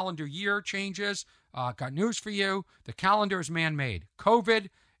when the calendar year changes. Got news for you. The calendar is man-made. COVID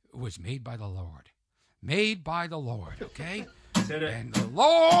was made by the Lord. Made by the Lord, okay? Said it. And the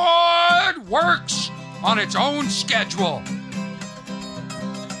Lord works on its own schedule.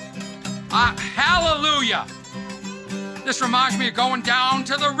 Hallelujah. This reminds me of going down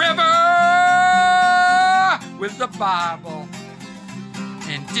to the river with the Bible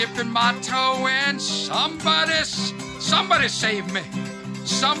and dipping my toe in. Somebody save me.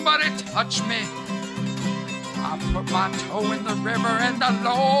 Somebody touch me. I put my toe in the river, and the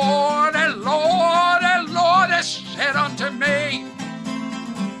Lord has said unto me,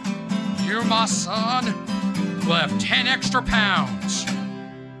 you, my son, will have 10 extra pounds,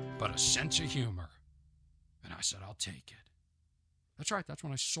 but a sense of humor. And I said, I'll take it. That's right. That's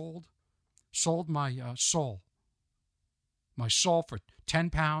when I sold my soul. My soul for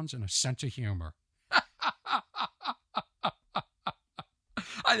 10 pounds and a sense of humor.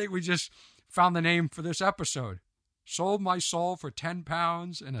 I think we just found the name for this episode. Sold my soul for 10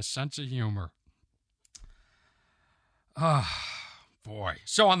 pounds and a sense of humor. Boy.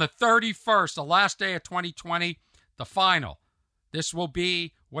 So on the 31st, the last day of 2020, the final. This will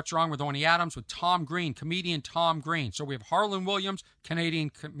be What's Wrong with Orny Adams with Tom Green, comedian Tom Green. So we have Harlan Williams, Canadian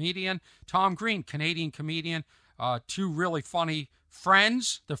comedian, Tom Green, Canadian comedian, two really funny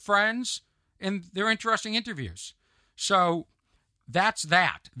friends, and they're interesting interviews. So that's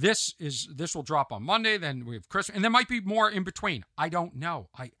that. This will drop on Monday. Then we have Christmas, and there might be more in between. I don't know.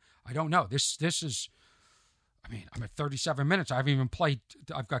 I don't know. This is. I mean, I'm at 37 minutes. I haven't even played.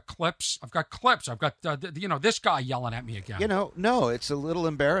 I've got clips. I've got this guy yelling at me again. No, it's a little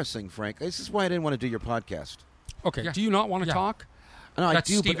embarrassing, Frank. This is why I didn't want to do your podcast. Okay. Yeah. Do you not want to talk? No,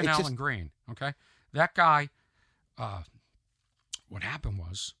 That's I do. Stephen but Allen Green. Okay. That guy. What happened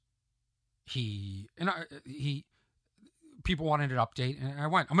was, people wanted an update, and I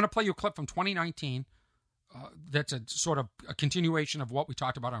went. I'm going to play you a clip from 2019. That's a sort of a continuation of what we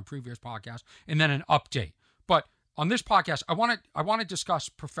talked about on previous podcasts, and then an update. But on this podcast, I want to discuss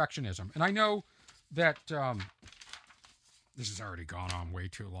perfectionism, and I know that this has already gone on way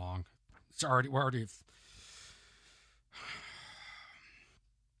too long.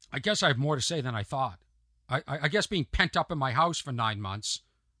 I guess I have more to say than I thought. I guess being pent up in my house for 9 months,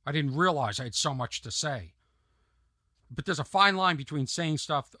 I didn't realize I had so much to say. But there's a fine line between saying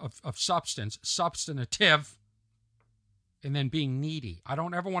stuff of substance, substantive, and then being needy. I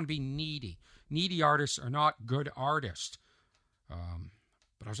don't ever want to be needy. Needy artists are not good artists.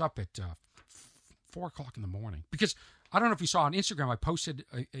 But I was up at 4 o'clock in the morning because I don't know if you saw on Instagram, I posted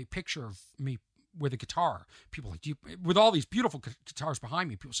a picture of me with a guitar. People like, with all these beautiful guitars behind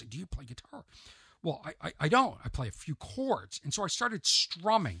me, people say, do you play guitar? Well, I don't. I play a few chords. And so I started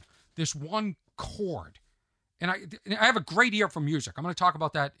strumming this one chord. And I have a great ear for music. I'm going to talk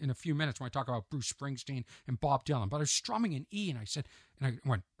about that in a few minutes when I talk about Bruce Springsteen and Bob Dylan. But I was strumming an E, and I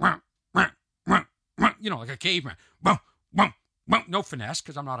went, like a caveman. No finesse,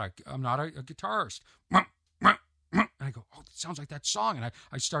 because I'm not a guitarist. And I go, oh, it sounds like that song. And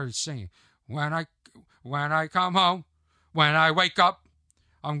I started singing, when I come home, when I wake up,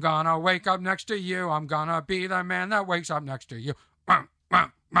 I'm gonna wake up next to you. I'm gonna be the man that wakes up next to you.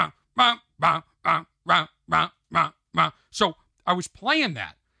 So I was playing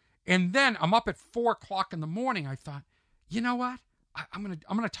that, and then I'm up at 4 o'clock in the morning. I thought, you know what? I'm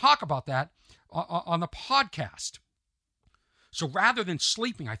gonna talk about that on the podcast. So rather than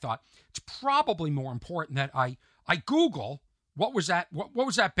sleeping, I thought it's probably more important that I Google what was that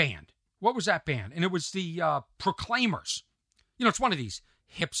band? What was that band? And it was the Proclaimers. It's one of these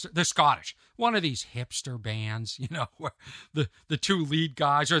hipster, they're Scottish, one of these hipster bands, you know, where the two lead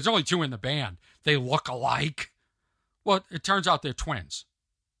guys, or there's only two in the band, they look alike. Well, it turns out they're twins.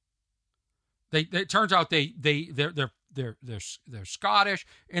 It turns out they're Scottish,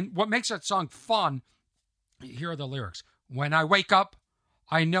 and what makes that song fun, here are the lyrics. When I wake up,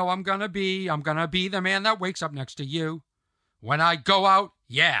 I know I'm gonna be the man that wakes up next to you. When I go out,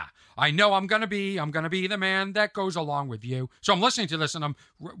 yeah, I know I'm gonna be the man that goes along with you. So I'm listening to this, and I'm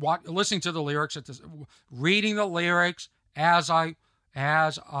listening to the lyrics, reading the lyrics as I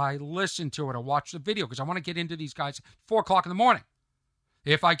listen to it. I watch the video because I want to get into these guys at 4 o'clock in the morning.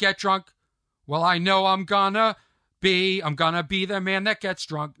 If I get drunk, well, I know I'm gonna be the man that gets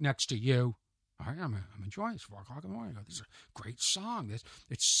drunk next to you. All right, I'm enjoying this. 4 o'clock in the morning. This is a great song.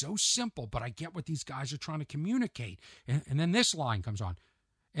 It's so simple, but I get what these guys are trying to communicate. And then this line comes on.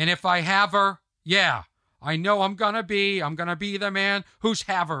 And if I have her, yeah, I know I'm gonna be the man who's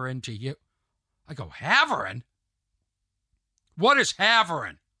havering to you. I go, havering? What is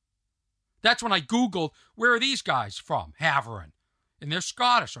havering? That's when I Googled, where are these guys from? Havering. And they're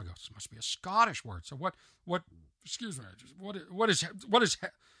Scottish. So I go, this must be a Scottish word. So what, excuse me, what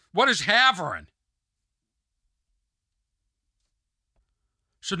is havering?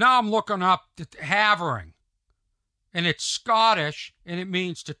 So now I'm looking up havering, and it's Scottish, and it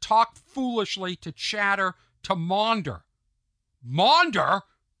means to talk foolishly, to chatter, to maunder. Maunder?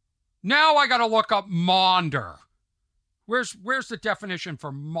 Now I got to look up maunder. Where's the definition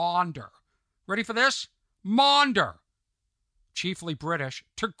for maunder? Ready for this? Maunder, chiefly British,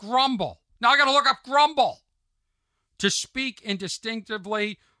 to grumble. Now I got to look up grumble. To speak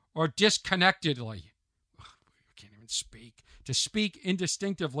indistinctively or disconnectedly. I can't even speak. To speak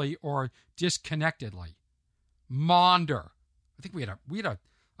indistinctively or disconnectedly. Maunder. I think we had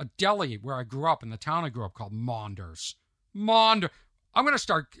a deli where I grew up, in the town I grew up, called Maunders. Maunder. I'm going to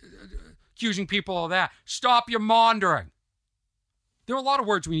start accusing people of that. Stop your maundering. There are a lot of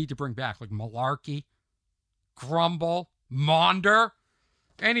words we need to bring back, like malarkey, grumble, maunder.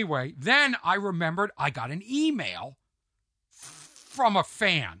 Anyway, then I remembered I got an email from a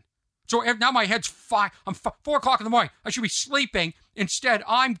fan. So now my head's 4 o'clock in the morning. I should be sleeping. Instead,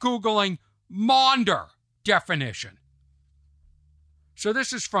 I'm Googling maunder definition. So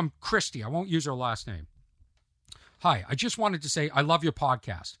this is from Christy. I won't use her last name. Hi, I just wanted to say I love your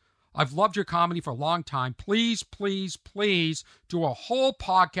podcast. I've loved your comedy for a long time. Please, please, please do a whole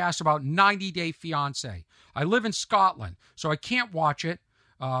podcast about 90 Day Fiancé. I live in Scotland, so I can't watch it,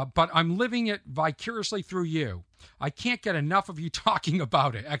 but I'm living it vicariously through you. I can't get enough of you talking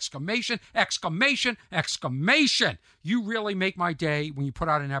about it. Exclamation, exclamation, exclamation. You really make my day when you put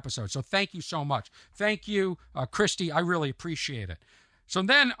out an episode. So thank you so much. Thank you, Christy. I really appreciate it. So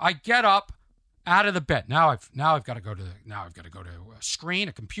then I get up out of the bed. Now I've got to go to a screen,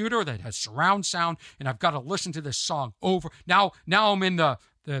 a computer that has surround sound, and I've got to listen to this song over. Now I'm in the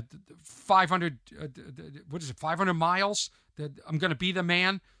 500 500 miles that I'm going to be the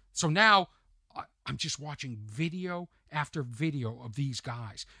man. So now I'm just watching video after video of these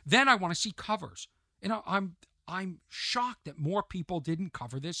guys. Then I want to see covers. And I'm shocked that more people didn't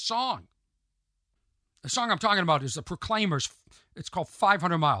cover this song. The song I'm talking about is the Proclaimers. It's called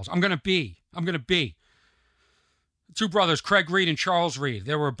 500 Miles. I'm going to be. Two brothers, Craig Reid and Charles Reid.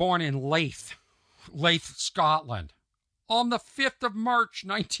 They were born in Leith, Scotland, on the 5th of March,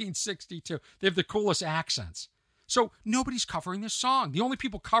 1962. They have the coolest accents. So nobody's covering this song. The only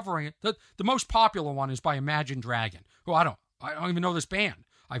people covering it, the most popular one is by Imagine Dragon, who I don't even know this band.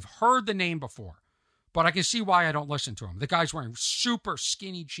 I've heard the name before, but I can see why I don't listen to him. The guy's wearing super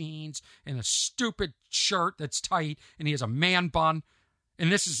skinny jeans and a stupid shirt that's tight, and he has a man bun. And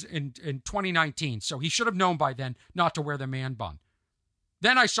this is in 2019, so he should have known by then not to wear the man bun.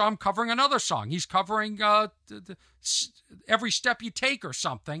 Then I saw him covering another song. He's covering Every Step You Take or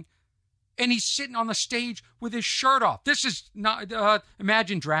something, and he's sitting on the stage with his shirt off. This is not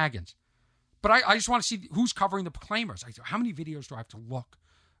Imagine Dragons. But I just want to see who's covering the Proclaimers. How many videos do I have to look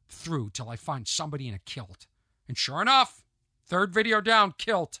through till I find somebody in a kilt? And sure enough, third video down,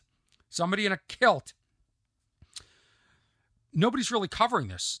 kilt. Somebody in a kilt. Nobody's really covering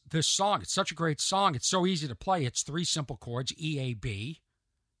this song. It's such a great song. It's so easy to play. It's 3 simple chords, E, A, B.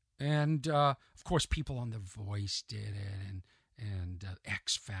 And, of course, people on The Voice did it and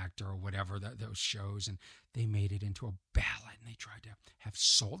X Factor or whatever, those shows. And they made it into a ballad, and they tried to have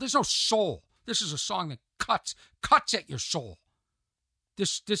soul. There's no soul. This is a song that cuts at your soul.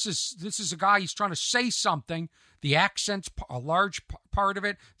 This is a guy, he's trying to say something. The accent's a large part of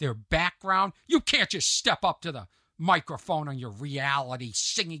it. Their background. You can't just step up to the microphone on your reality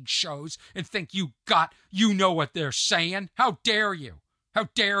singing shows and think you know what they're saying. How dare you? How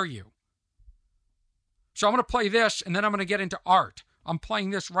dare you? So I'm going to play this, and then I'm going to get into art. I'm playing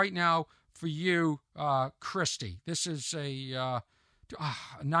this right now for you, Christy. This is a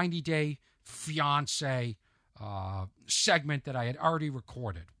 90-day fiancé segment that I had already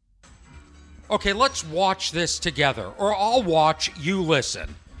recorded. Okay, let's watch this together, or I'll watch, you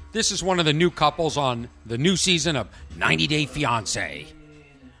listen. This is one of the new couples on the new season of 90 Day Fiancé.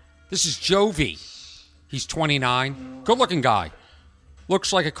 This is Jovi. He's 29. Good-looking guy.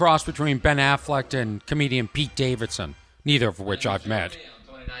 Looks like a cross between Ben Affleck and comedian Pete Davidson, neither of which I've met.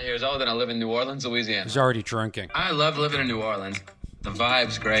 I'm 29 years old and I live in New Orleans, Louisiana. He's already drinking. I love living in New Orleans. The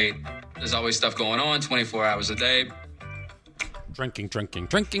vibe's great. There's always stuff going on 24 hours a day. Drinking.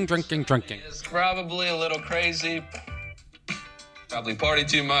 It's probably a little crazy. Probably party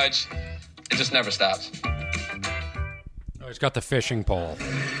too much. It just never stops. Oh, he's got the fishing pole.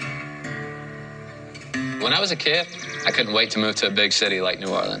 When I was a kid, I couldn't wait to move to a big city like New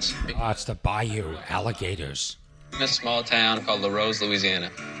Orleans. Ah, it's the Bayou Alligators. In a small town called La Rose, Louisiana.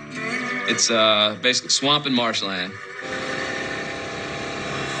 It's basically swamp and marshland.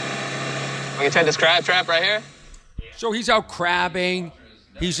 We can take this crab trap right here. So he's out crabbing.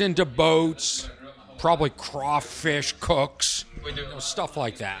 He's into boats. Probably crawfish cooks. We do Stuff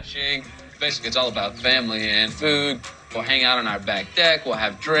like that. fishing. Basically, it's all about family and food. We'll hang out on our back deck. We'll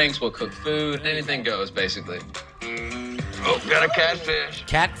have drinks. We'll cook food. Anything goes, basically. Oh, got a catfish.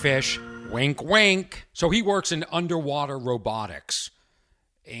 Catfish. Wink, wink. So he works in underwater robotics.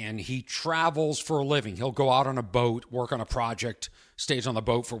 And he travels for a living. He'll go out on a boat, work on a project, stays on the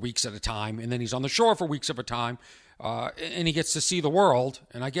boat for weeks at a time, and then he's on the shore for weeks at a time. And he gets to see the world.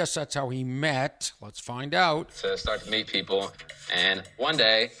 And I guess that's how he met. Let's find out. To start to meet people. And one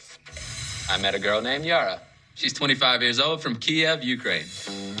day, I met a girl named Yara. She's 25 years old from Kiev, Ukraine.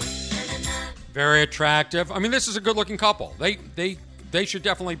 Very attractive. I mean, this is a good-looking couple. They should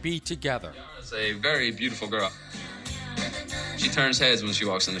definitely be together. Yara's a very beautiful girl. She turns heads when she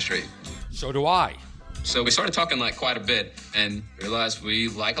walks in the street. So do I. So we started talking like quite a bit and realized we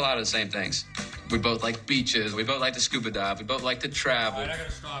like a lot of the same things. We both like beaches. We both like to scuba dive. We both like to travel. All right, I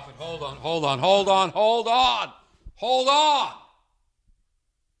gotta stop it. Hold on.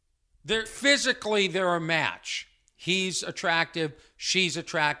 They're a match. He's attractive, she's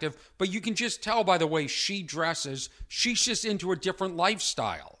attractive, but you can just tell by the way she dresses, she's just into a different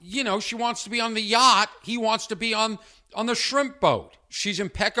lifestyle. You know, she wants to be on the yacht, he wants to be on the shrimp boat. She's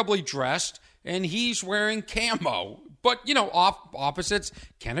impeccably dressed, and he's wearing camo. But, you know, opposites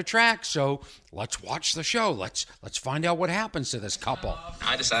can attract, so let's watch the show. Let's find out what happens to this couple.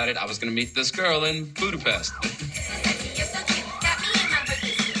 I decided I was going to meet this girl in Budapest.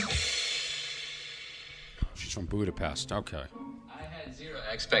 She's from Budapest, okay. I had zero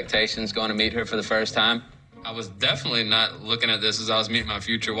expectations going to meet her for the first time. I was definitely not looking at this as I was meeting my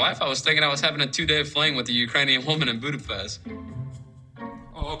future wife. I was thinking I was having a 2-day fling with a Ukrainian woman in Budapest.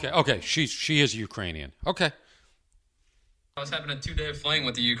 Oh, okay. She is Ukrainian. Okay. I was having a 2-day fling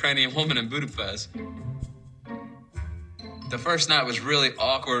with a Ukrainian woman in Budapest. The first night was really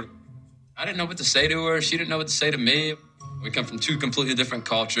awkward. I didn't know what to say to her. She didn't know what to say to me. We come from two completely different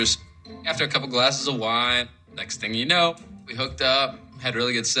cultures. After a couple glasses of wine, next thing you know, we hooked up, had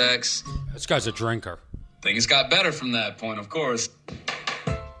really good sex. This guy's a drinker. Things got better from that point, of course.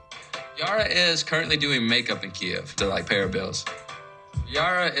 Yara is currently doing makeup in Kiev to pay her bills.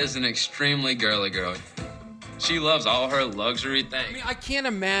 Yara is an extremely girly girl. She loves all her luxury things. I mean, I can't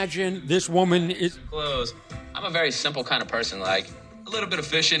imagine this woman is... Clothes. I'm a very simple kind of person, like a little bit of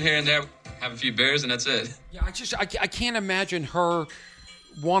fishing here and there, have a few beers, and that's it. Yeah, I can't imagine her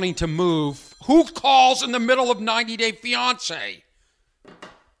wanting to move. Who calls in the middle of 90 Day Fiancé?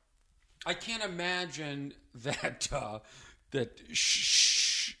 I can't imagine that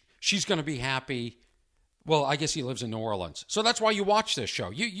she's going to be happy. Well, I guess he lives in New Orleans. So that's why you watch this show.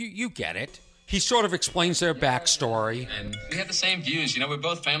 You get it. He sort of explains their backstory. And we have the same views. You know, we're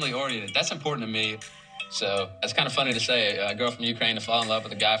both family-oriented. That's important to me. So it's kind of funny to say a girl from Ukraine to fall in love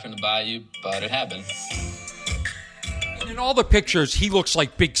with a guy from the Bayou, but it happened. And in all the pictures, he looks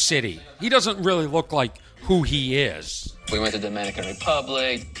like Big City. He doesn't really look like who he is. We went to Dominican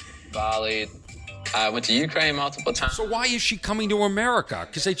Republic, Bali. I went to Ukraine multiple times. So why is she coming to America?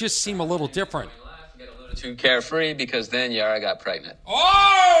 Because they just seem a little different. Get a little too carefree because then Yara got pregnant.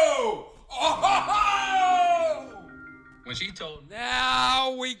 Oh! When she told me,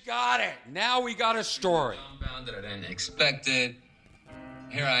 Now we got it. Now we got a story. compound that I didn't expect it.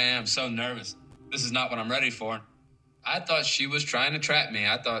 Here I am, so nervous. This is not what I'm ready for. I thought she was trying to trap me.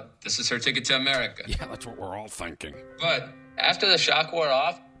 I thought this is her ticket to America. Yeah, that's what we're all thinking. But after the shock wore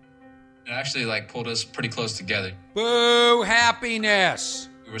off, It actually pulled us pretty close together. Boo, happiness.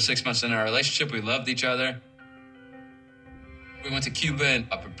 We were 6 months into our relationship. We loved each other. We went to Cuba and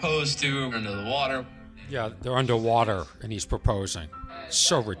I proposed to her under the water. Yeah, they're underwater and he's proposing.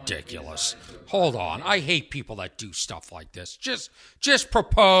 So ridiculous. Hold on. I hate people that do stuff like this. Just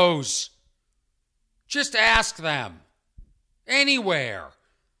propose. Just ask them. Anywhere.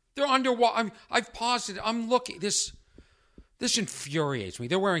 They're underwater. I've paused it. I'm looking. This infuriates me.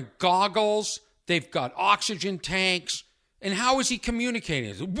 They're wearing goggles. They've got oxygen tanks. And how is he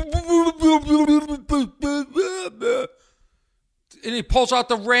communicating? And he pulls out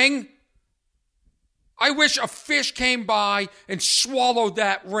the ring. I wish a fish came by and swallowed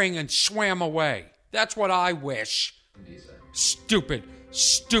that ring and swam away. That's what I wish. Stupid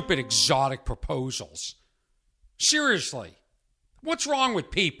exotic proposals. Seriously. What's wrong with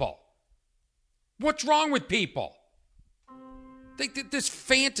people? What's wrong with people? This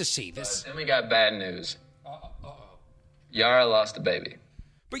fantasy, this... Then we got bad news. Yara lost a baby.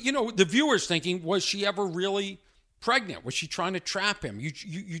 But, the viewer's thinking, was she ever really pregnant? Was she trying to trap him?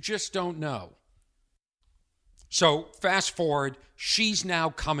 You just don't know. So, fast forward, she's now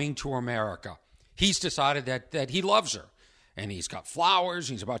coming to America. He's decided that he loves her. And he's got flowers.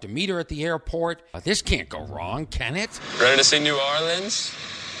 He's about to meet her at the airport. This can't go wrong, can it? Ready to see New Orleans?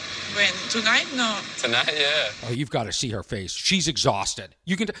 When? Tonight? No. Tonight, yeah. Oh, you've got to see her face. She's exhausted.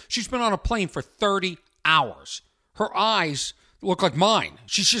 She's been on a plane for 30 hours. Her eyes look like mine.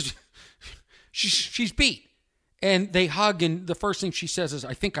 She's beat. And they hug, and the first thing she says is,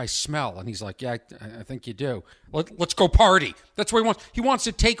 "I think I smell." And he's like, "Yeah, I think you do. Let's go party." That's what he wants. He wants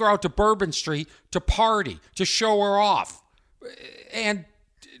to take her out to Bourbon Street to party, to show her off. And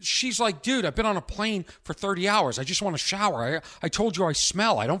she's like, "Dude, I've been on a plane for 30 hours. I just want to shower. I told you I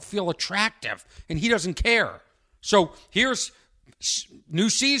smell. I don't feel attractive." And he doesn't care. So here's new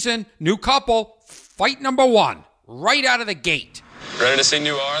season, new couple, fight number 1, right out of the gate. Ready to see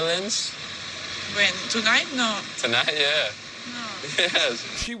New Orleans? When? Tonight? No. Tonight, yeah. No. Yes.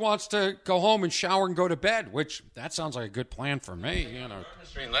 She wants to go home and shower and go to bed, which that sounds like a good plan for me,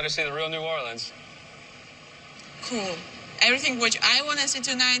 Let her see the real New Orleans. Cool. Everything which I want to see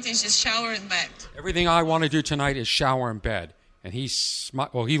tonight is just shower in bed. Everything I want to do tonight is shower in bed. And he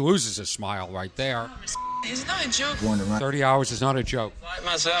loses his smile right there. It's not a joke. 30 hours is not a joke. Like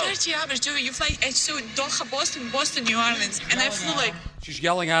myself. 30 hours, dude. You fly to Doha, Boston, New Orleans, and I flew like... She's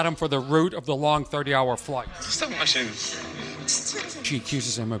yelling at him for the route of the long 30-hour flight. Stop my shoes. She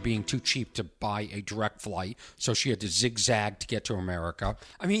accuses him of being too cheap to buy a direct flight, so she had to zigzag to get to America.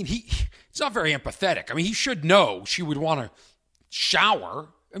 I mean, it's not very empathetic. I mean, he should know she would want to shower.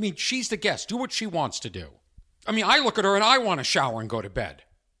 I mean, she's the guest. Do what she wants to do. I mean, I look at her and I want to shower and go to bed.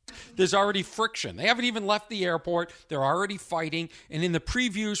 There's already friction. They haven't even left the airport. They're already fighting. And in the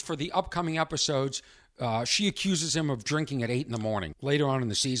previews for the upcoming episodes, she accuses him of drinking at 8 a.m. Later on in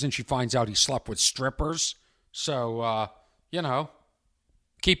the season, she finds out he slept with strippers. So,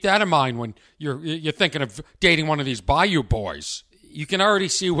 keep that in mind when you're thinking of dating one of these Bayou boys. You can already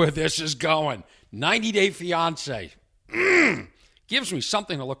see where this is going. 90 Day Fiancé. Gives me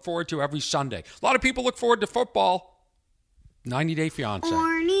something to look forward to every Sunday. A lot of people look forward to football. 90 Day Fiancé.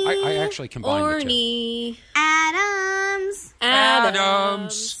 Orny. I actually combined the two. Orny.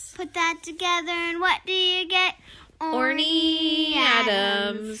 Adams. Put that together and what do you get? Orny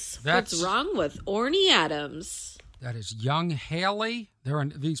Adams. What's wrong with Orny Adams? That is young Haley. They're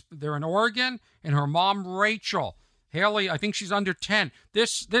in Oregon, and her mom Rachel. Haley, I think she's under 10.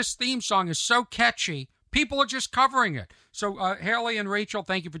 This theme song is so catchy. People are just covering it. So, Haley and Rachel,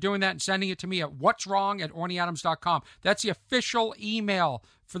 thank you for doing that and sending it to me at what'swrong@ornyadams.com. That's the official email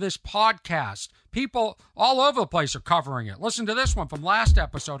for this podcast. People all over the place are covering it. Listen to this one from last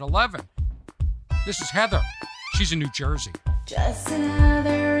episode, 11. This is Heather. She's in New Jersey. Just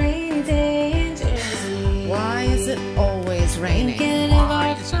another rainy day in Jersey. Why is it always raining?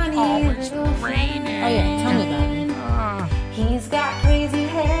 Why is it always raining? Oh, yeah, tell me about it. He's got crazy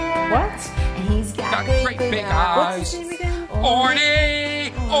hair. What? And he's got Great big eyes. What's his name again?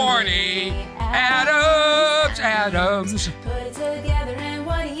 Orny Adams. Put it together and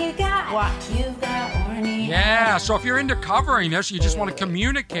what do you got? What? You've got Orny. Yeah, so if you're into covering this, you just want to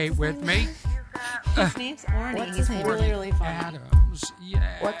communicate with me. His name's Orny. What's his He's name? really, really funny. Adams,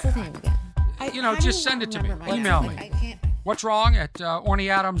 yeah. What's his name again? Just send it to me. Remember my Email name. me. I can't. What's wrong at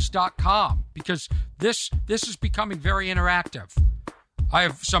ornyadams.com, because this is becoming very interactive. I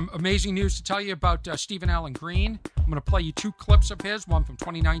have some amazing news to tell you about Stephen Allen Green. I'm going to play you 2 clips of his, one from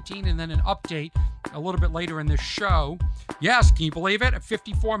 2019 and then an update a little bit later in this show. Yes, can you believe it? At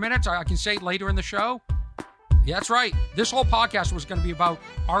 54 minutes, I can say later in the show. Yeah, that's right. This whole podcast was going to be about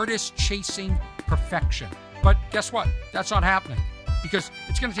artists chasing perfection. But guess what? That's not happening because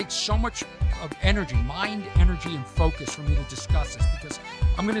it's going to take so much of energy, mind, energy, and focus for me to discuss this because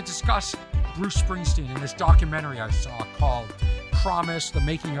I'm going to discuss Bruce Springsteen in this documentary I saw called Promise, The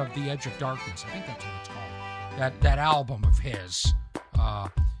Making of the Edge of Darkness. I think that's what it's called. That album of his.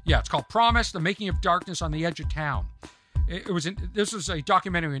 It's called Promise, The Making of Darkness on the Edge of Town. This was a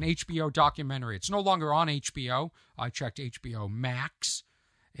documentary, an HBO documentary. It's no longer on HBO. I checked HBO Max,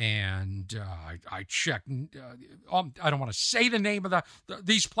 and I checked. I don't want to say the name of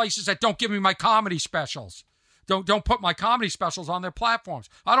these places that don't give me my comedy specials. Don't put my comedy specials on their platforms.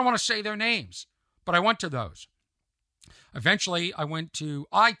 I don't want to say their names, but I went to those. Eventually, I went to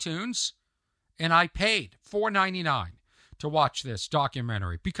iTunes, and I paid $4.99 to watch this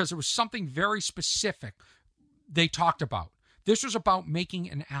documentary because there was something very specific they talked about. This was about making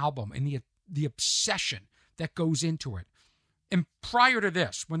an album and the obsession that goes into it. And prior to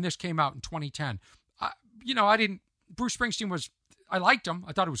this, when this came out in 2010, Bruce Springsteen I liked him.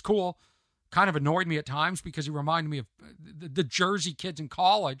 I thought it was cool. Kind of annoyed me at times because he reminded me of the Jersey kids in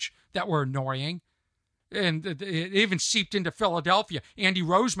college that were annoying. And it even seeped into Philadelphia. Andy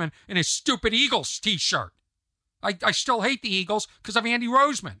Roseman and his stupid Eagles t-shirt. I still hate the Eagles because of Andy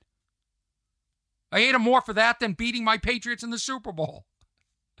Roseman. I hate him more for that than beating my Patriots in the Super Bowl.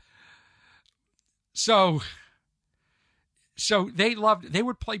 So they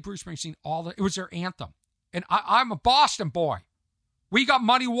would play Bruce Springsteen it was their anthem. And I'm a Boston boy. We got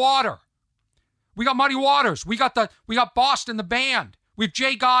Muddy Water. We got Muddy Waters. We got Boston, the band. We have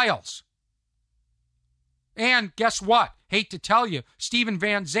Jay Giles. And guess what? Hate to tell you, Steven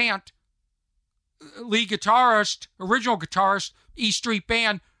Van Zandt, lead guitarist, original guitarist, E Street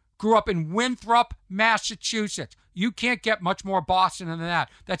Band, grew up in Winthrop, Massachusetts. You can't get much more Boston than that.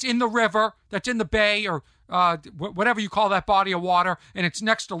 That's in the river, that's in the bay, or whatever you call that body of water, and it's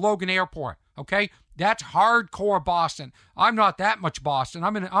next to Logan Airport. Okay, that's hardcore Boston. I'm not that much Boston.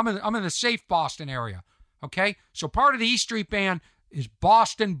 I'm in the safe Boston area. Okay, so part of the E Street Band is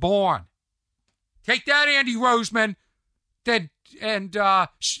Boston born. Take that, Andy Roseman, and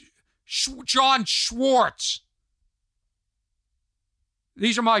John Schwartz.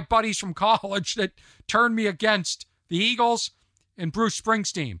 These are my buddies from college that turned me against the Eagles and Bruce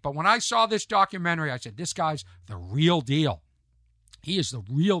Springsteen. But when I saw this documentary, I said, this guy's the real deal. He is the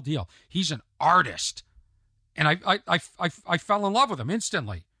real deal. He's an artist. And I fell in love with him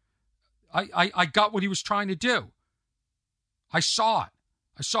instantly. I got what he was trying to do. I saw it.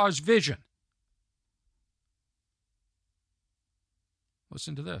 I saw his vision.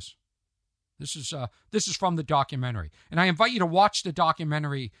 Listen to this. This is from the documentary. And I invite you to watch the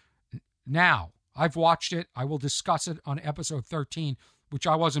documentary now. I've watched it. I will discuss it on episode 13, which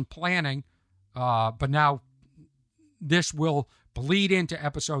I wasn't planning, but now this will bleed into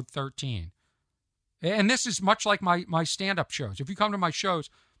episode 13. And this is much like my stand-up shows. If you come to my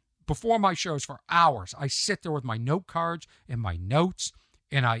shows, before my shows for hours, I sit there with my note cards and my notes,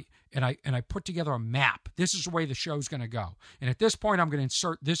 and I put together a map. This is the way the show's going to go. And at this point, I'm going to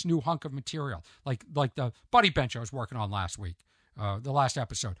insert this new hunk of material, like the Buddy Bench I was working on last week, the last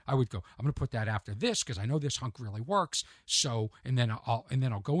episode. I would go, I'm going to put that after this because I know this hunk really works. So, and then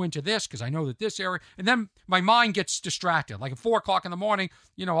I'll go into this because I know that this area. And then my mind gets distracted. Like at 4:00 in the morning,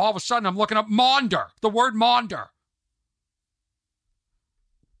 all of a sudden I'm looking up Maunder, the word Maunder.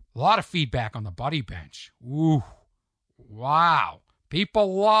 A lot of feedback on the Buddy Bench. Ooh, wow.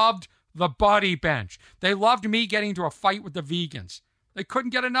 People loved the Buddy Bench. They loved me getting into a fight with the vegans. They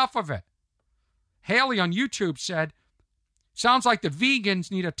couldn't get enough of it. Haley on YouTube said, sounds like the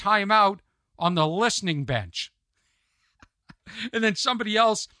vegans need a timeout on the listening bench. And then somebody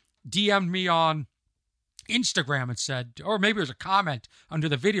else DM'd me on Instagram and said, or maybe it was a comment under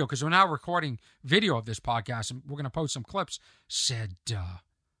the video, because we're now recording video of this podcast and we're going to post some clips, said,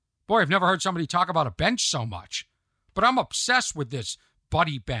 boy, I've never heard somebody talk about a bench so much. But I'm obsessed with this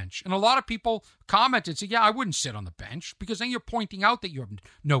Buddy Bench. And a lot of people commented and said, yeah, I wouldn't sit on the bench because then you're pointing out that you have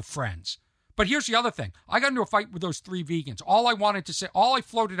no friends. But here's the other thing. I got into a fight with those 3 vegans. All I wanted to say, all I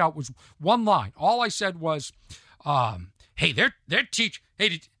floated out was one line. All I said was, hey, they're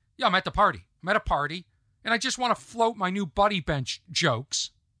I'm at the party. I'm at a party. And I just want to float my new Buddy Bench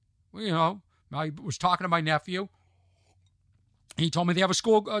jokes. I was talking to my nephew. He told me they have a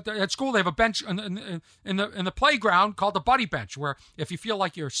school at school. They have a bench in the playground called the Buddy Bench, where if you feel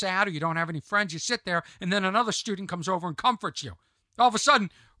like you're sad or you don't have any friends, you sit there, and then another student comes over and comforts you. All of a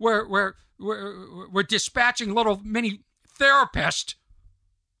sudden, we're dispatching little mini therapists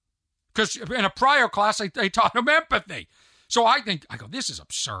because in a prior class they taught them empathy. So I go, this is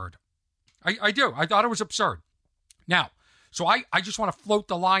absurd. I do. I thought it was absurd. Now, so I just want to float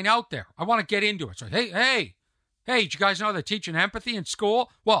the line out there. I want to get into it. So, hey, did you guys know they're teaching empathy in school?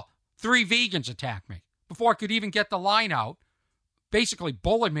 Well, 3 vegans attacked me before I could even get the line out. Basically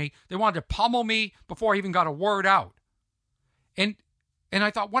bullied me. They wanted to pummel me before I even got a word out. And I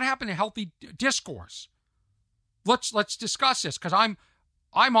thought, what happened to healthy discourse? Let's discuss this, because I'm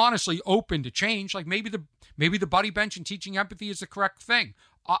honestly open to change. Like maybe the buddy bench and teaching empathy is the correct thing.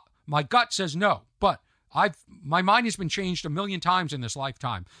 My gut says no, but my mind has been changed 1,000,000 times in this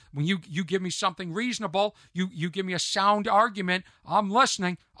lifetime. When you give me something reasonable, you give me a sound argument, I'm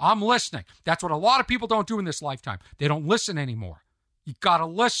listening. That's what a lot of people don't do in this lifetime. They don't listen anymore. You got to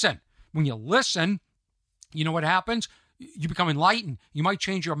listen. When you listen, you know what happens? You become enlightened. You might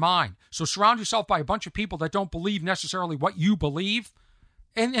change your mind. So surround yourself by a bunch of people that don't believe necessarily what you believe.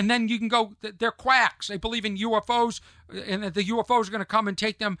 And then you can go, they're quacks. They believe in UFOs, and that the UFOs are going to come and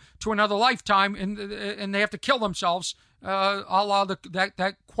take them to another lifetime, and they have to kill themselves, a la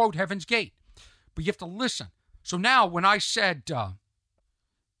that quote, Heaven's Gate. But you have to listen. So now when I said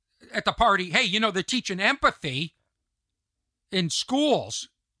at the party, hey, they're teaching empathy in schools,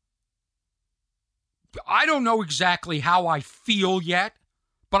 I don't know exactly how I feel yet,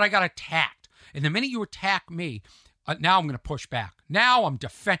 but I got attacked. And the minute you attack me, now I'm going to push back. Now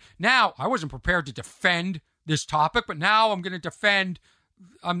I wasn't prepared to defend this topic, but now I'm going to defend.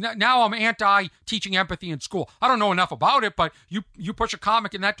 Now I'm anti-teaching empathy in school. I don't know enough about it, but you push a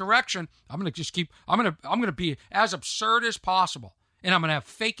comic in that direction, I'm going to just keep. I'm going to be as absurd as possible, and I'm going to have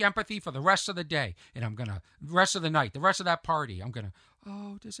fake empathy for the rest of the day, and I'm going to rest of the night, the rest of that party. I'm going to.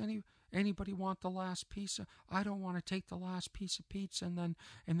 Oh, does anybody want the last pizza? I don't want to take the last piece of pizza, and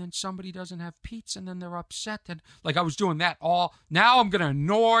then somebody doesn't have pizza, and then they're upset. And like I was doing that all. Now I'm going to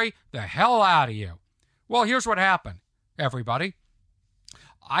annoy the hell out of you. Well, here's what happened, everybody.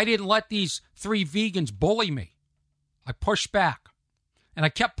 I didn't let these 3 vegans bully me. I pushed back, and I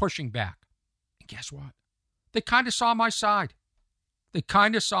kept pushing back. And guess what? They kind of saw my side. In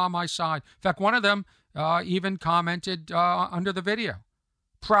fact, one of them even commented under the video,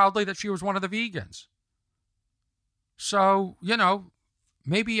 proudly, that she was one of the vegans. So,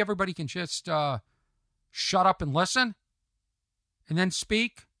 maybe everybody can just shut up and listen and then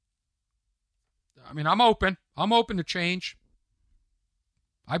speak. I mean, I'm open to change.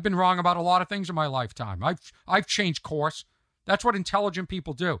 I've been wrong about a lot of things in my lifetime. I've changed course. That's what intelligent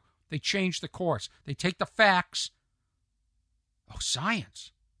people do. They change the course. They take the facts. Oh,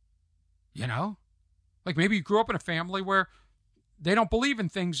 science. Like maybe you grew up in a family where they don't believe in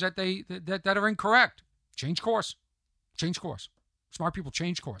things that are incorrect. Change course. Smart people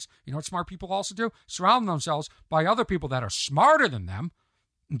change course. You know what smart people also do? Surround themselves by other people that are smarter than them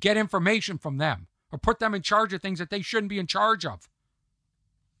and get information from them, or put them in charge of things that they shouldn't be in charge of.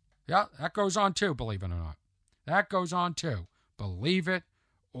 Yeah, that goes on too, believe it or not. That goes on too, believe it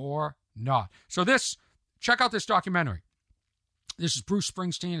or not. So check out this documentary. This is Bruce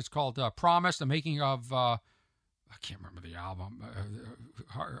Springsteen. It's called Promise, the making of... I can't remember the album.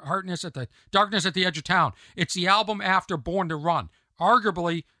 Darkness at the Edge of Town. It's the album after Born to Run.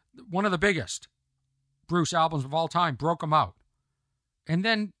 Arguably one of the biggest Bruce albums of all time. Broke him out. And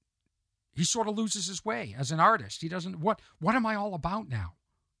then he sort of loses his way as an artist. He doesn't... What am I all about now?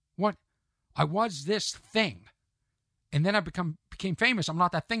 What? I was this thing. And then I became famous. I'm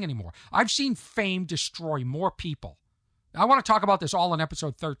not that thing anymore. I've seen fame destroy more people. I want to talk about this all in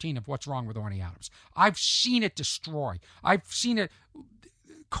episode 13 of What's Wrong with Orny Adams. I've seen it destroy. I've seen it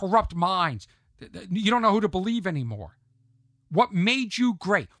corrupt minds. You don't know who to believe anymore. What made you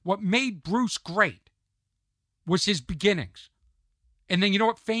great, what made Bruce great, was his beginnings. And then you know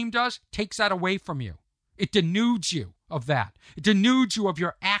what fame does? Takes that away from you. It denudes you of that. It denudes you of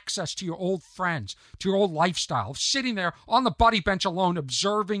your access to your old friends, to your old lifestyle, of sitting there on the buddy bench alone,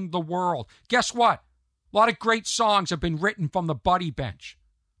 observing the world. Guess what? A lot of great songs have been written from the buddy bench.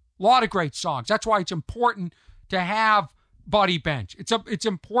 A lot of great songs. That's why it's important to have buddy bench. It's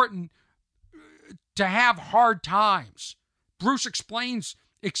important to have hard times. Bruce explains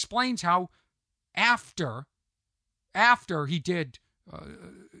how after he did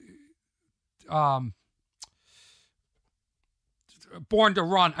Born to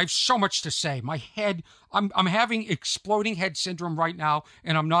Run, I have so much to say. My head, I'm having exploding head syndrome right now,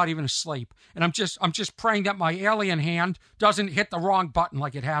 and I'm not even asleep. And I'm just praying that my alien hand doesn't hit the wrong button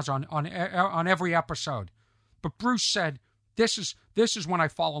like it has on every episode. But Bruce said, this is when I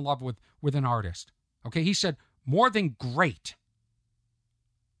fall in love with an artist. Okay, he said, more than great.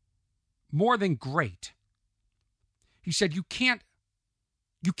 He said, you can't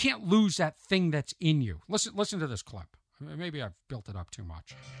lose that thing that's in you. Listen to this clip. Maybe I've built it up too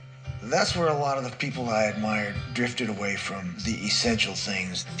much. That's where a lot of the people I admired drifted away from the essential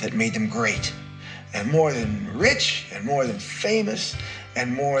things that made them great. And more than rich, and more than famous,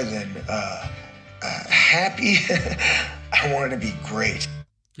 and more than happy, I wanted to be great.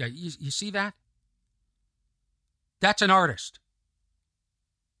 Yeah, you see that? That's an artist.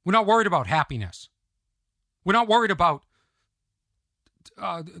 We're not worried about happiness. We're not worried about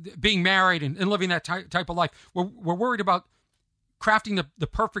being married and living that type of life. We're worried about crafting the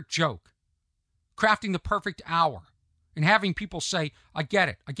perfect joke, crafting the perfect hour, and having people say, I get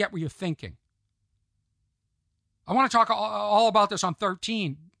it. I get what you're thinking. I want to talk all about this on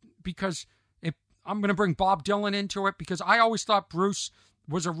 13 because I'm going to bring Bob Dylan into it because I always thought Bruce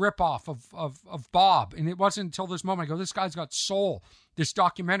was a ripoff of Bob. And it wasn't until this moment I go, this guy's got soul, this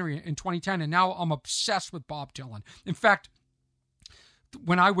documentary in 2010. And now I'm obsessed with Bob Dylan. In fact,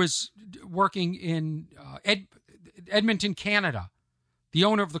 when I was working in Edmonton, Canada, the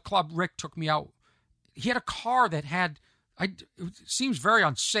owner of the club, Rick, took me out. He had a car that had, it seems very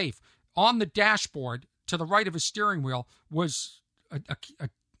unsafe. On the dashboard to the right of his steering wheel was a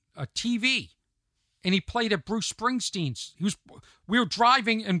TV. And he played at Bruce Springsteen's. We were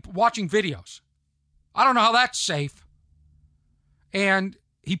driving and watching videos. I don't know how that's safe. And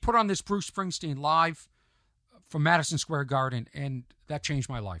he put on this Bruce Springsteen live from Madison Square Garden, and that changed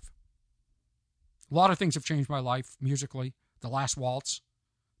my life. A lot of things have changed my life musically. The Last Waltz,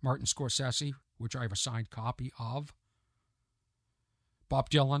 Martin Scorsese, which I have a signed copy of. Bob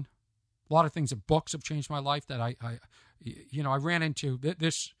Dylan. A lot of things, books have changed my life that I ran into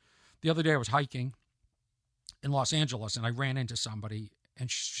this. The other day I was hiking in Los Angeles, and I ran into somebody, and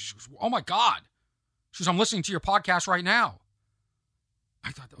she goes, oh my God. She goes, I'm listening to your podcast right now.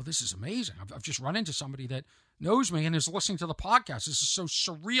 I thought, oh, this is amazing. I've just run into somebody that knows me and is listening to the podcast. This is so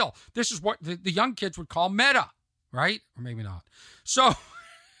surreal. This is what the young kids would call meta, right? Or maybe not. So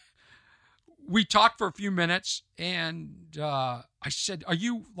we talked for a few minutes, and I said, are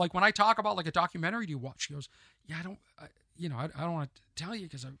you, like, when I talk about like a documentary, do you watch? She goes, yeah, I don't want to tell you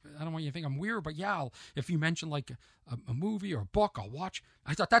because I don't want you to think I'm weird, but yeah, if you mention like a movie or a book, I'll watch.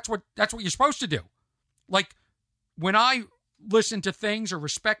 I thought that's what you're supposed to do. Like when I listen to things or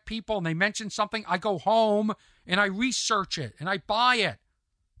respect people and they mention something, I go home and I research it and I buy it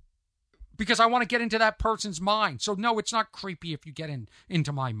because I want to get into that person's mind. So no, it's not creepy if you get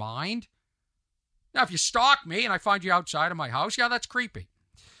into my mind. Now, if you stalk me and I find you outside of my house, yeah, that's creepy.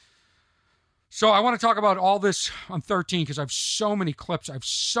 So I want to talk about all this on 13 because I have so many clips. I have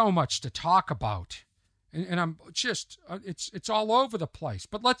so much to talk about, and I'm just it's all over the place.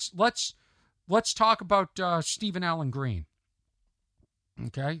 But let's talk about Stephen Allen Green.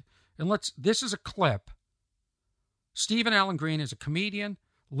 Okay, and this is a clip. Stephen Allen Green is a comedian,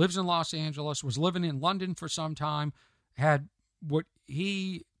 lives in Los Angeles, was living in London for some time, had what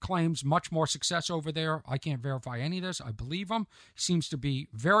he claims much more success over there. I can't verify any of this. I believe him. He seems to be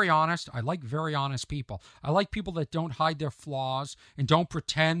very honest. I like very honest people. I like people that don't hide their flaws and don't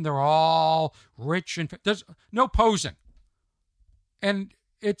pretend they're all rich. And there's no posing. And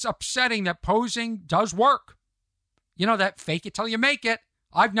it's upsetting that posing does work. You know, that fake it till you make it.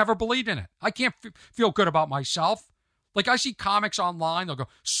 I've never believed in it. I can't feel good about myself. Like I see comics online. They'll go,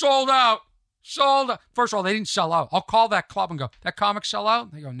 sold out. Sold out. First of all, they didn't sell out. I'll call that club and go, that comic sell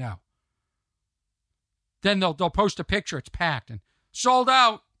out? They go, no. Then they'll post a picture. It's packed. And sold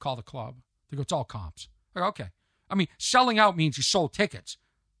out. Call the club. They go, it's all comps. I go, okay. I mean, selling out means you sold tickets.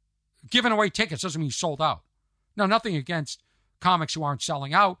 Giving away tickets doesn't mean you sold out. Now, nothing against comics who aren't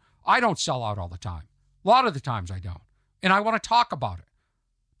selling out. I don't sell out all the time. A lot of the times I don't. And I want to talk about it.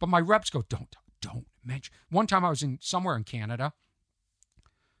 But my reps go, don't mention. One time I was somewhere in Canada,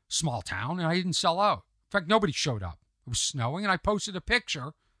 small town, and I didn't sell out. In fact, nobody showed up. It was snowing, and I posted a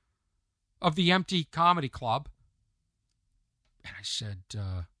picture of the empty comedy club. And I said,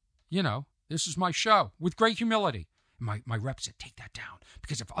 this is my show, with great humility. And my rep said, take that down,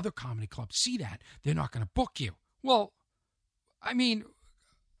 because if other comedy clubs see that, they're not going to book you. Well, I mean,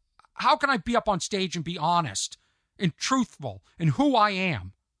 how can I be up on stage and be honest and truthful in who I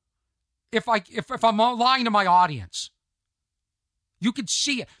am if I'm lying to my audience? You can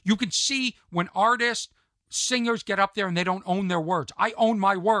see it. You can see when artists, singers get up there and they don't own their words. I own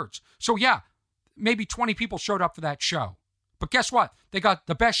my words. So yeah, maybe 20 people showed up for that show. But guess what? They got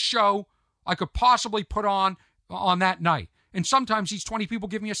the best show I could possibly put on that night. And sometimes these 20 people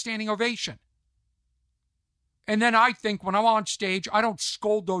give me a standing ovation. And then I think when I'm on stage, I don't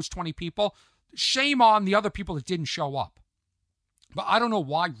scold those 20 people. Shame on the other people that didn't show up. But I don't know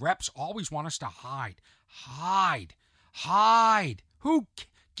why reps always want us to hide. Who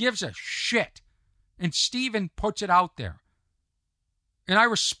gives a shit? And Stephen puts it out there. And I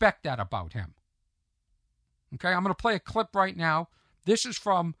respect that about him. Okay, I'm going to play a clip right now. This is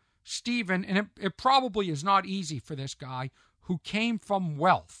from Stephen, and it probably is not easy for this guy who came from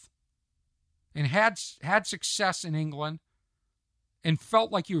wealth and had success in England and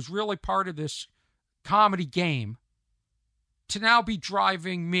felt like he was really part of this comedy game to now be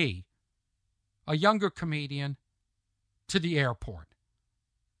driving me, a younger comedian, to the airport.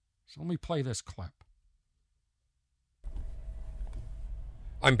 So let me play this clip.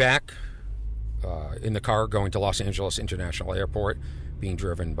 I'm back in the car going to Los Angeles International Airport, being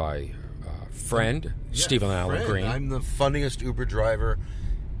driven by a friend, Stephen Allen Green. I'm the funniest Uber driver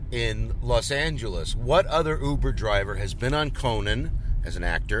in Los Angeles. What other Uber driver has been on Conan as an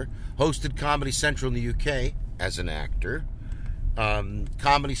actor, hosted Comedy Central in the UK as an actor,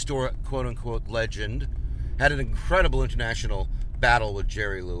 Comedy Store quote-unquote legend, had an incredible international battle with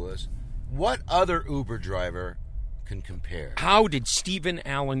Jerry Lewis. What other Uber driver can compare? How did Stephen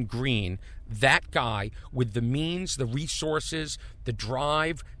Allen Green, that guy with the means, the resources, the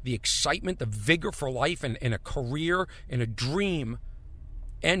drive, the excitement, the vigor for life, and a career and a dream,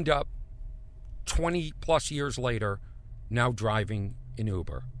 end up 20 plus years later now driving an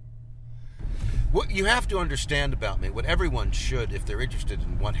Uber? What you have to understand about me, what everyone should if they're interested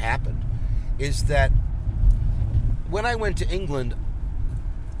in what happened, is that when I went to England,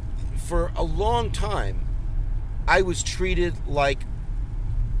 for a long time, I was treated like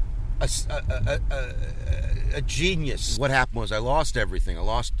a genius. What happened was I lost everything. I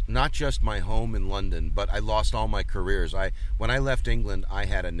lost not just my home in London, but I lost all my careers. When I left England, I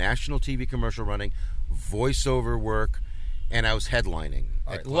had a national TV commercial running, voiceover work, and I was headlining.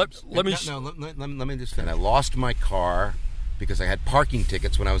 Right, let me just finish. I lost my car because I had parking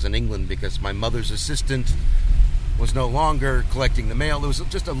tickets when I was in England because my mother's assistant was no longer collecting the mail. There was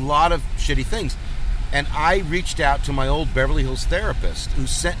just a lot of shitty things. And I reached out to my old Beverly Hills therapist who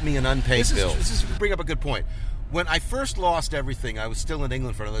sent me an unpaid bill. This is bring up a good point. When I first lost everything, I was still in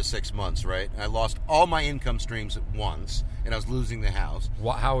England for another 6 months, right? I lost all my income streams at once, and I was losing the house.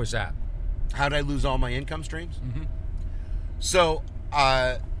 How is that? How did I lose all my income streams? Mm-hmm. So,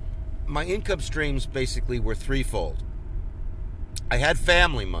 my income streams basically were threefold. I had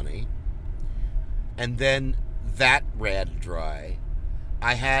family money, and then that ran dry.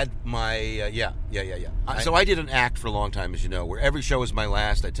 I had my, So I did an act for a long time, as you know, where every show is my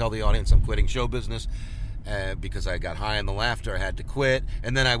last. I tell the audience I'm quitting show business because I got high on the laughter. I had to quit.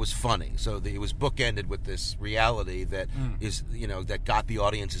 And then I was funny. So it was bookended with this reality that is, that got the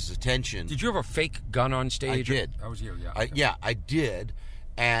audience's attention. Did you have a fake gun on stage? I did. That was you, yeah. I did.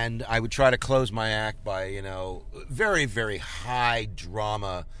 And I would try to close my act by, very, very high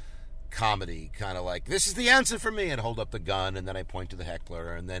drama comedy, kind of like, this is the answer for me, and hold up the gun, and then I point to the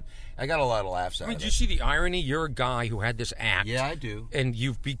heckler, and then I got a lot of laughs out of it. Do you see the irony? You're a guy who had this act. Yeah, I do. And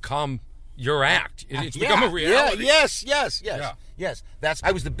you've become your act. It's become a reality. Yes.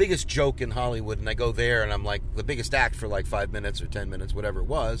 I was the biggest joke in Hollywood, and I go there, and I'm like the biggest act for like 5 minutes or 10 minutes, whatever it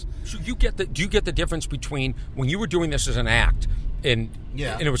was. So do you get the difference between when you were doing this as an act, and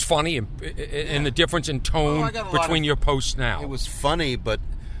it was funny, and the difference in tone between your posts now? It was funny, but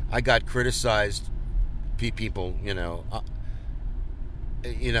I got criticized. People,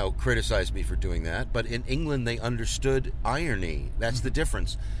 criticized me for doing that. But in England, they understood irony. That's the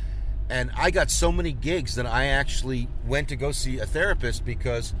difference. And I got so many gigs that I actually went to go see a therapist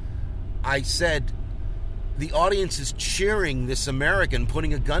because I said, the audience is cheering this American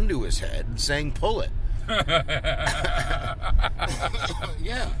putting a gun to his head and saying, pull it.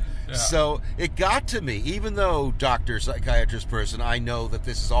 Yeah. So it got to me, even though doctor, psychiatrist person, I know that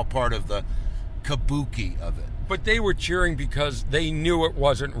this is all part of the kabuki of it. But they were cheering because they knew it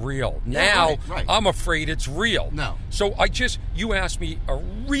wasn't real. Now, right. I'm afraid it's real. No. So you asked me a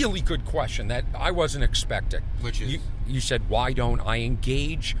really good question that I wasn't expecting. Which is? You said, why don't I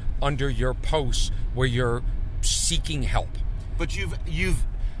engage under your posts where you're seeking help? But you've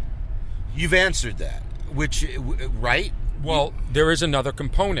answered that, which, right? Well, there is another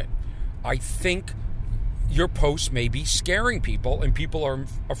component. I think your posts may be scaring people, and people are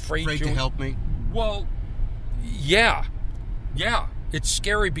afraid to help me. Well, yeah. It's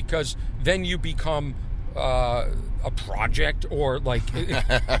scary because then you become a project or like.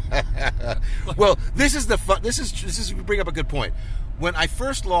 Well, this is you bring up a good point. When I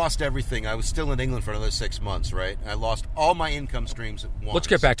first lost everything, I was still in England for another 6 months, right? I lost all my income streams at once. Let's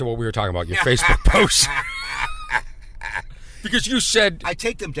get back to what we were talking about, your Facebook posts. Because you said... I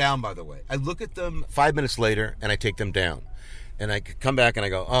take them down, by the way. I look at them 5 minutes later, and I take them down. And I come back and I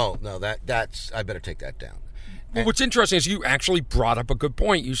go, oh, no, that's I better take that down. Well, what's interesting is you actually brought up a good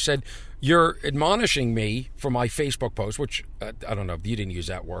point. You said you're admonishing me for my Facebook post, which I don't know if you didn't use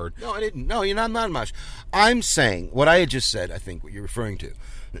that word. No, I didn't. No, you're not admonishing. I'm saying what I had just said. I think what you're referring to,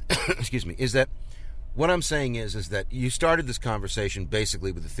 excuse me, is that what I'm saying is that you started this conversation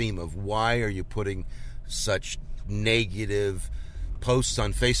basically with the theme of why are you putting such negative posts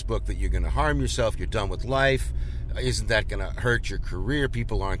on Facebook that you're going to harm yourself, you're done with life, isn't that going to hurt your career,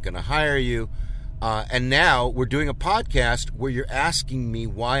 people aren't going to hire you. And now we're doing a podcast where you're asking me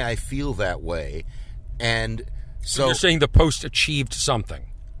why I feel that way. And so you're saying the post achieved something,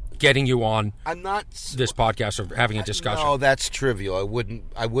 getting you on I'm not this podcast or having a discussion. No, that's trivial.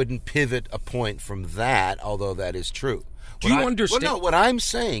 I wouldn't pivot a point from that, although that is true. Do you understand? Well, no, what I'm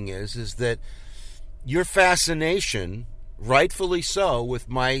saying is that your fascination, rightfully so, with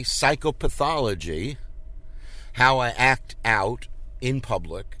my psychopathology, how I act out in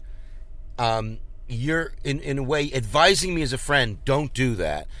public, you're in a way advising me as a friend, don't do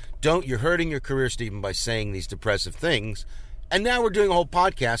that. You're hurting your career, Stephen, by saying these depressive things. And now we're doing a whole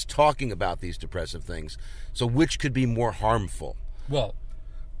podcast talking about these depressive things. So which could be more harmful? Well,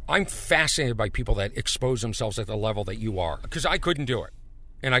 I'm fascinated by people that expose themselves at the level that you are, because I couldn't do it.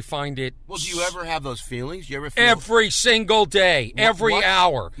 And I find it... Well, do you ever have those feelings? You ever feel... Every single day, every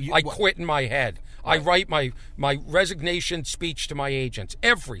hour, I quit in my head. Right. I write my resignation speech to my agents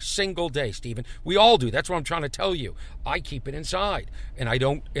every single day, Stephen. We all do. That's what I'm trying to tell you. I keep it inside, and I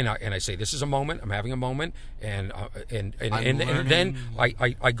don't. And I say, this is a moment. I'm having a moment, and then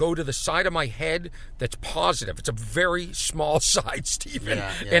I go to the side of my head that's positive. It's a very small side, Stephen.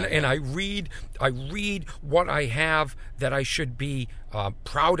 And I read what I have that I should be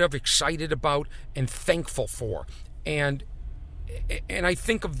proud of, excited about, and thankful for, and I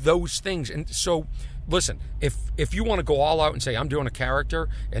think of those things. And so, listen, if you want to go all out and say, I'm doing a character,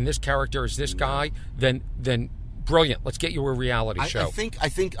 and this character is this guy, then brilliant. Let's get you a reality show. I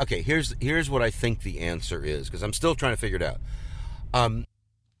think. Okay, here's what I think the answer is, because I'm still trying to figure it out. Oh,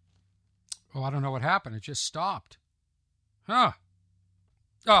 I don't know what happened. It just stopped. Huh.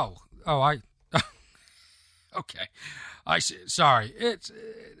 Oh, I... okay. I see. Sorry.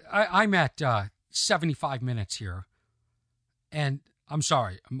 I'm at 75 minutes here. And I'm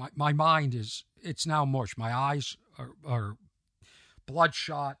sorry, my mind it's now mush. My eyes are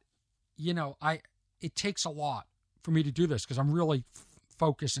bloodshot. You know, it takes a lot for me to do this because I'm really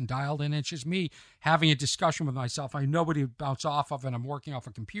focused and dialed in. It's just me having a discussion with myself. I have nobody to bounce off of, and I'm working off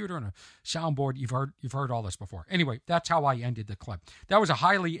a computer and a soundboard. You've heard all this before. Anyway, that's how I ended the clip. That was a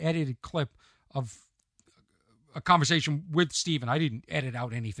highly edited clip of a conversation with Stephen. I didn't edit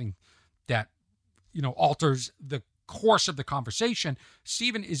out anything that, alters the course of the conversation.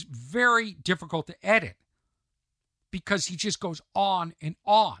 Stephen is very difficult to edit because he just goes on and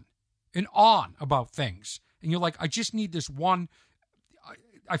on and on about things. And you're like, I just need this one.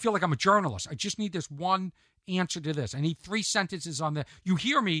 I feel like I'm a journalist. I just need this one answer to this. I need 3 sentences on that. You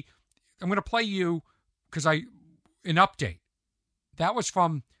hear me. I'm going to play you an update. That was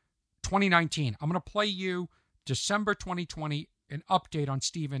from 2019. I'm going to play you December 2020, an update on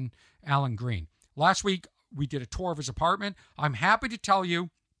Stephen Allen Green. Last week, we did a tour of his apartment. I'm happy to tell you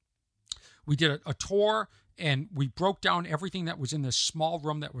we did a tour, and we broke down everything that was in this small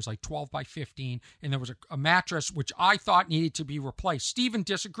room that was like 12 by 15, and there was a mattress which I thought needed to be replaced. Stephen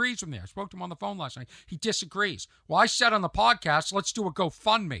disagrees with me. I spoke to him on the phone last night. He disagrees. Well, I said on the podcast, let's do a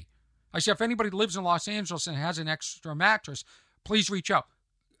GoFundMe. I said, if anybody lives in Los Angeles and has an extra mattress, please reach out.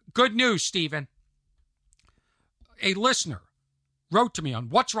 Good news, Stephen. A listener wrote to me on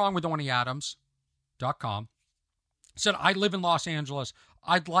what'swrongwithOrnieAdams.com, said, I live in Los Angeles.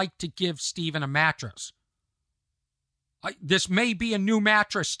 I'd like to give Stephen a mattress. This may be a new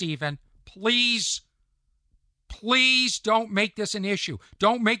mattress, Stephen. Please don't make this an issue.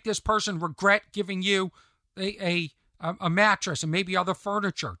 Don't make this person regret giving you a mattress and maybe other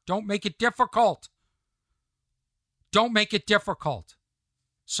furniture. Don't make it difficult. Don't make it difficult.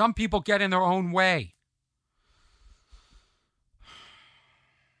 Some people get in their own way.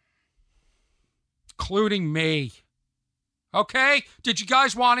 Including me. Okay? Did you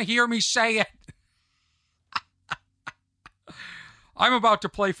guys want to hear me say it? I'm about to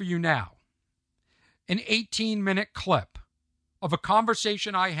play for you now an 18-minute clip of a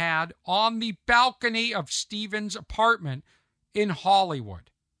conversation I had on the balcony of Stephen's apartment in Hollywood.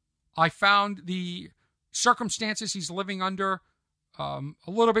 I found the circumstances he's living under a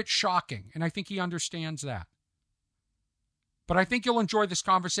little bit shocking, and I think he understands that. But I think you'll enjoy this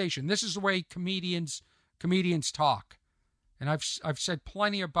conversation. This is the way comedians talk. And I've said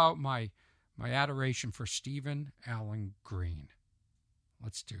plenty about my adoration for Stephen Allen Green.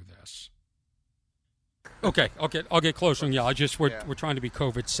 Let's do this. Okay, I'll get closer. And we're trying to be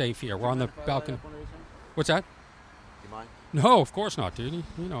COVID safe here. We're on the balcony. What's that? You mind? No, of course not, dude. You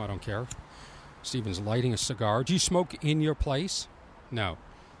know I don't care. Steven's lighting a cigar. Do you smoke in your place? No.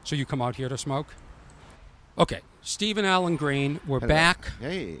 So you come out here to smoke? Okay, Stephen Allen Green, we're back.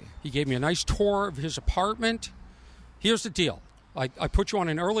 Hey. He gave me a nice tour of his apartment. Here's the deal. I put you on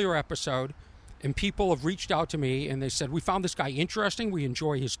an earlier episode, and people have reached out to me, and they said, we found this guy interesting. We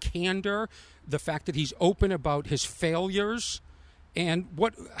enjoy his candor, the fact that he's open about his failures, and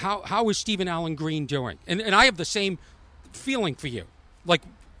how is Stephen Allen Green doing? And I have the same feeling for you. Like,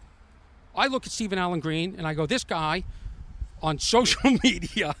 I look at Stephen Allen Green, and I go, this guy on social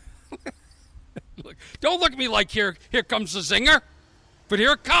media... Look, don't look at me like here comes the zinger, but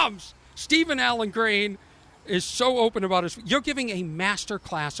here it comes. Stephen Allen Green is so open about his... You're giving a master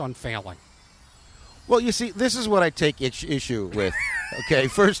class on failing. Well, you see, this is what I take issue with. Okay,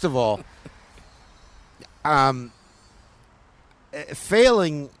 first of all,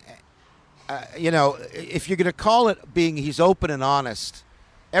 failing, if you're going to call it being he's open and honest,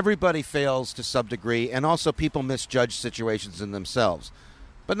 everybody fails to some degree, and also people misjudge situations in themselves.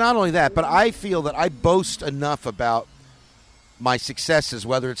 But not only that, but I feel that I boast enough about my successes,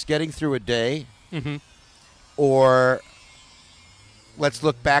 whether it's getting through a day or let's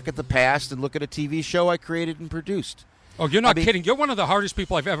look back at the past and look at a TV show I created and produced. Oh, you're not kidding. You're one of the hardest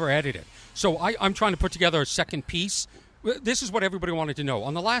people I've ever edited. So I'm trying to put together a second piece. This is what everybody wanted to know.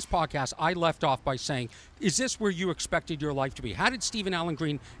 On the last podcast, I left off by saying, is this where you expected your life to be? How did Stephen Allen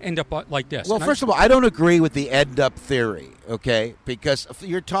Green end up like this? Well, first of all, I don't agree with the end up theory, okay? Because if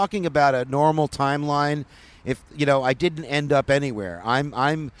you're talking about a normal timeline. If I didn't end up anywhere.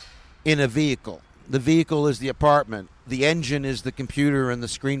 I'm in a vehicle. The vehicle is the apartment. The engine is the computer and the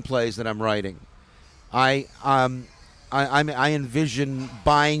screenplays that I'm writing. I envision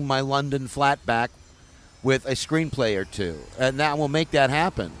buying my London flat back with a screenplay or two, and that will make that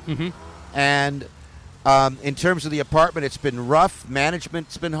happen. And in terms of the apartment, it's been rough.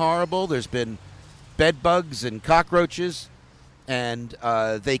 Management's been horrible. There's been bed bugs and cockroaches, and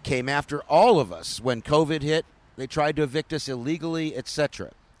they came after all of us when COVID hit. They tried to evict us illegally,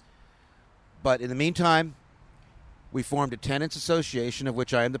 etc. But in the meantime, we formed a tenants association of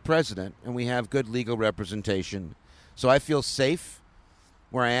which I am the president, and we have good legal representation. So I feel safe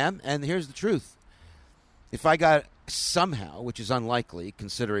where I am, and here's the truth. If I got somehow, which is unlikely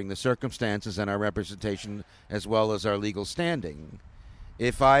considering the circumstances and our representation as well as our legal standing,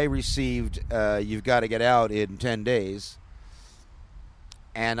 if I received you've got to get out in 10 days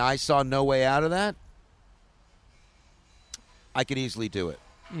and I saw no way out of that, I could easily do it.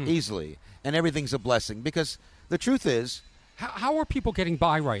 Easily. And everything's a blessing because the truth is, how are people getting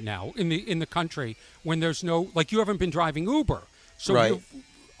by right now in the country when there's no, like, you haven't been driving Uber. So right.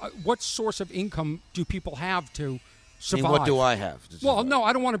 What source of income do people have to survive? I mean, what do I have? Well, no,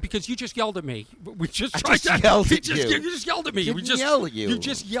 I don't want to, because you just yelled at me. We just I just yelled at you. You just yelled at me. Didn't yell at you. You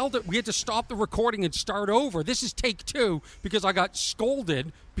just yelled at. We had to stop the recording and start over. This is take 2 because I got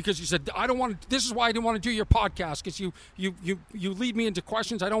scolded because you said I don't want to. This is why I didn't want to do your podcast, because you lead me into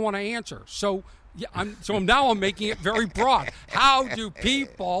questions I don't want to answer. So. Yeah, now I'm making it very broad. How do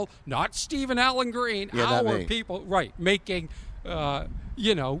people, not Stephen Allen Green, how are people making, and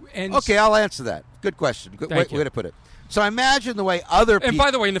okay, I'll answer that. Good question. Good way to put it. So imagine the way other people. And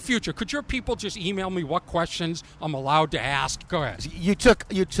by the way, in the future, could your people just email me what questions I'm allowed to ask? Go ahead. You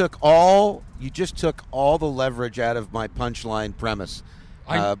just took all the leverage out of my punchline premise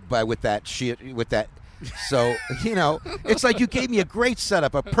with that. So it's like you gave me a great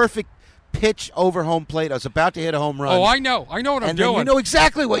setup, a perfect pitch over home plate. I was about to hit a home run. Oh, I know what I'm doing. You know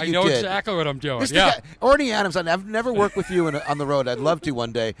exactly what you did. I know exactly what I'm doing. Orny Adams, I've never worked with you on the road. I'd love to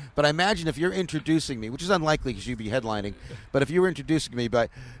one day. But I imagine if you're introducing me, which is unlikely because you'd be headlining, but if you were introducing me by,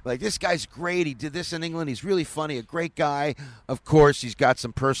 like, this guy's great. He did this in England. He's really funny. A great guy. Of course, he's got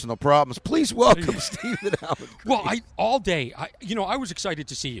some personal problems. Please welcome Stephen Allen Green. Well, all day, I was excited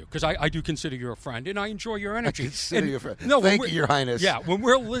to see you because I do consider you a friend, and I enjoy your energy. I consider you a friend. No, thank you, Your Highness. Yeah, when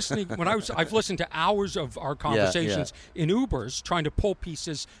we're listening, I've listened to hours of our conversations in Ubers trying to pull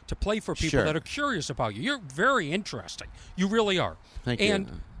pieces to play for people that are curious about you. You're very interesting. You really are. Thank you.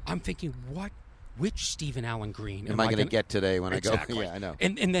 And I'm thinking, which Stephen Allen Green am I going to get today when I go? Yeah, I know.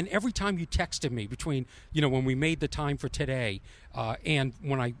 And then every time you texted me between, when we made the time for today and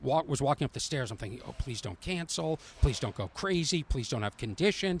when I was walking up the stairs, I'm thinking, oh, please don't cancel. Please don't go crazy. Please don't have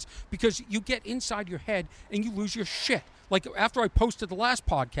conditions. Because you get inside your head and you lose your shit. Like, after I posted the last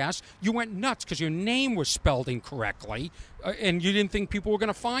podcast, you went nuts because your name was spelled incorrectly, and you didn't think people were going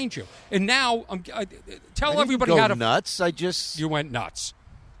to find you. And now, tell everybody how to... nuts. You went nuts.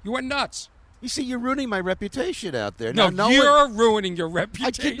 You went nuts. You see, you're ruining my reputation out there. No, Now, you're ruining your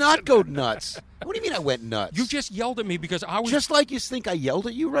reputation. I did not go nuts. What do you mean I went nuts? You just yelled at me because I was... Just like you think I yelled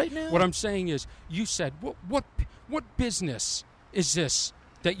at you right now? What I'm saying is, you said, what business is this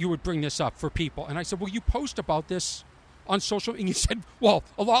that you would bring this up for people? And I said, well, you post about this on social... And you said, well,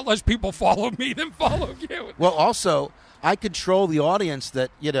 a lot less people follow me than follow you. Well, also, I control the audience that,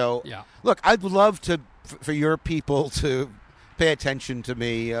 Yeah. Look, I'd love for your people to pay attention to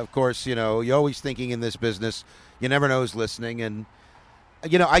me. Of course, you're always thinking in this business, you never know who's listening. And,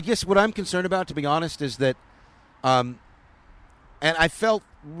 I guess what I'm concerned about, to be honest, is that, and I felt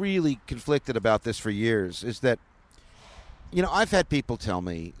really conflicted about this for years, is that, I've had people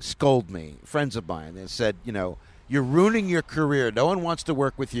scold me, friends of mine, that said, you're ruining your career. No one wants to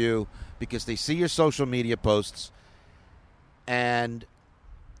work with you because they see your social media posts. And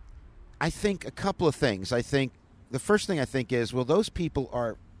I think a couple of things. I think the first thing I think is, well, those people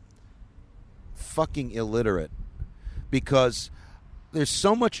are fucking illiterate because there's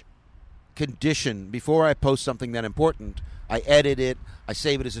so much condition before I post something that important. I edit it. I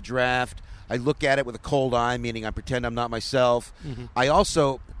save it as a draft. I look at it with a cold eye, meaning I pretend I'm not myself. Mm-hmm. I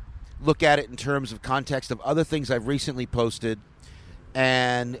also look at it in terms of context of other things I've recently posted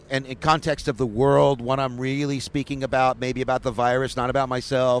and in context of the world, what I'm really speaking about, maybe about the virus, not about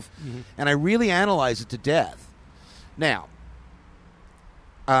myself. Mm-hmm. And I really analyze it to death. Now,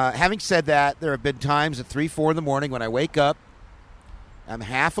 having said that, there have been times at 3, 4 in the morning when I wake up, I'm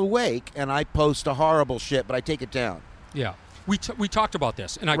half awake, and I post a horrible shit, but I take it down. Yeah. We talked about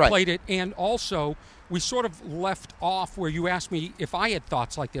this, and I played it, and also we sort of left off where you asked me if I had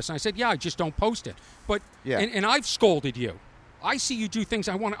thoughts like this, and I said, yeah, I just don't post it. But yeah. And I've scolded you. I see you do things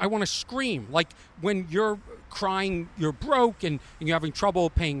I want to scream, like when you're crying you're broke and you're having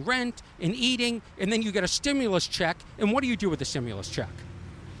trouble paying rent and eating, and then you get a stimulus check, and what do you do with the stimulus check?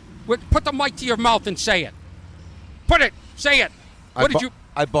 Put the mic to your mouth and say it. Say it.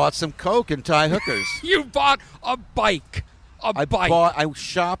 I bought some Coke and Thai hookers. You bought a bike. I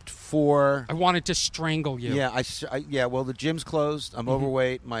shopped for... I wanted to strangle you. Yeah, well, the gym's closed. I'm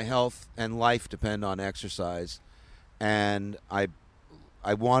overweight. My health and life depend on exercise. And I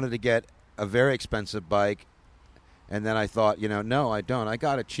wanted to get a very expensive bike. And then I thought, no, I don't. I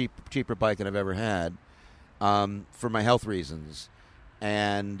got a cheaper bike than I've ever had for my health reasons.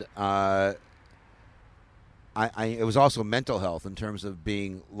 And it was also mental health in terms of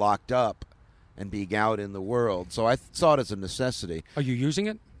being locked up and being out in the world. So I saw it as a necessity. Are you using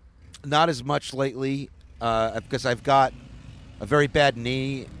it? Not as much lately because I've got a very bad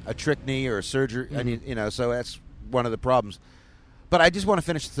knee, a trick knee or a surgery. Mm-hmm. So that's one of the problems. But I just want to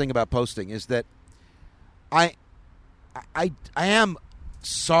finish the thing about posting is that I am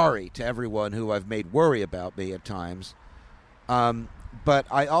sorry to everyone who I've made worry about me at times. But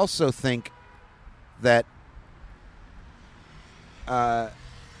I also think that, to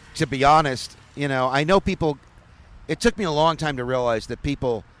be honest, I know people, it took me a long time to realize that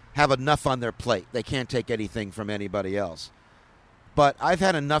people have enough on their plate. They can't take anything from anybody else. But I've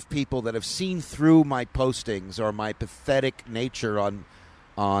had enough people that have seen through my postings or my pathetic nature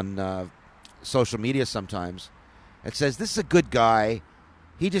on social media sometimes. It says, this is a good guy.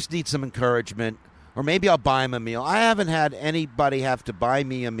 He just needs some encouragement. Or maybe I'll buy him a meal. I haven't had anybody have to buy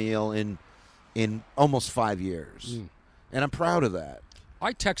me a meal in almost 5 years. Mm. And I'm proud of that.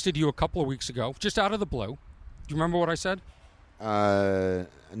 I texted you a couple of weeks ago, just out of the blue. Do you remember what I said?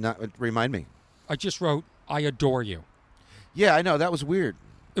 Remind me. I just wrote, I adore you. Yeah, I know. That was weird.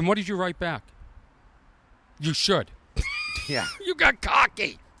 And what did you write back? You should. Yeah. You got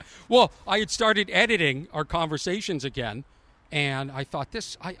cocky. Well, I had started editing our conversations again, and I thought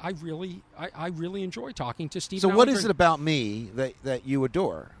I really enjoy talking to Steve. So what is it about me that you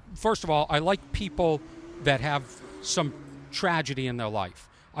adore? First of all, I like people that have some tragedy in their life.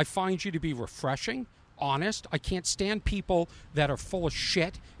 I find you to be refreshing, honest. I can't stand people that are full of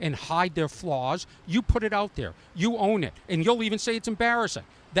shit and hide their flaws. You put it out there. You own it. And you'll even say it's embarrassing.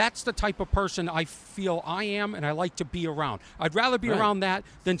 That's the type of person I feel I am, and I like to be around. I'd rather be around that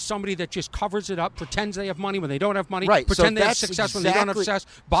than somebody that just covers it up, pretends they have money when they don't have money, pretend they have success when they don't have success,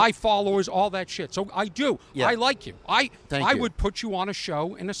 buy followers, all that shit. So I do. Yeah. I like you. I would put you on a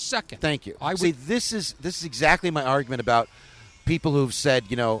show in a second. Thank you. See, this is exactly my argument about people who've said,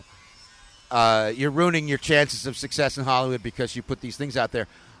 you're ruining your chances of success in Hollywood because you put these things out there.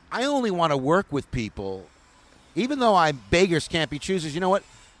 I only want to work with people, even though beggars can't be choosers. You know what?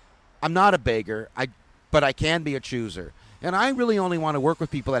 I'm not a beggar, but I can be a chooser. And I really only want to work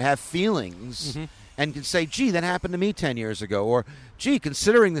with people that have feelings and can say, gee, that happened to me 10 years ago. Or, gee,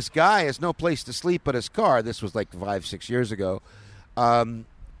 considering this guy has no place to sleep but his car. This was like 5-6 years ago.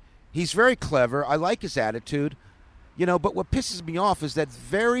 He's very clever. I like his attitude. But what pisses me off is that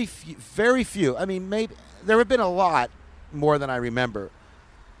very few, I mean, maybe there have been a lot more than I remember.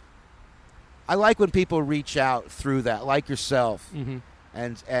 I like when people reach out through that, like yourself. Mm-hmm.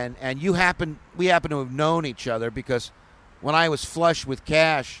 And we happen to have known each other because when I was flush with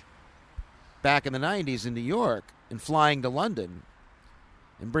cash back in the 90s in New York and flying to London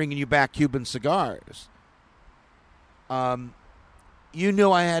and bringing you back Cuban cigars, you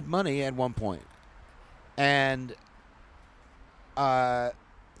knew I had money at one point. And not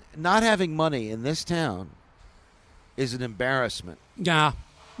having money in this town is an embarrassment. Nah,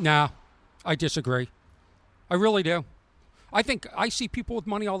 I disagree. I really do. I think I see people with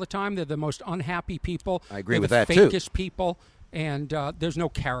money all the time. They're the most unhappy people. I agree They're with the that, too. fakest people, and there's no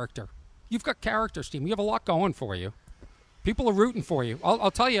character. You've got character, Steve. You have a lot going for you. People are rooting for you.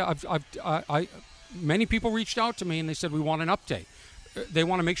 I'll tell you, many people reached out to me, and they said, we want an update. They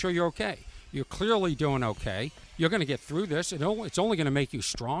want to make sure you're okay. You're clearly doing okay. You're going to get through this. It's only going to make you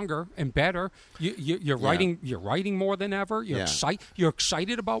stronger and better. You're writing. You're writing more than ever. You're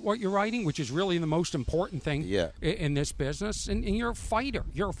excited about what you're writing, which is really the most important thing in this business. And you're a fighter.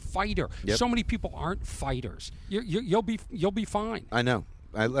 You're a fighter. Yep. So many people aren't fighters. You'll be fine. I know,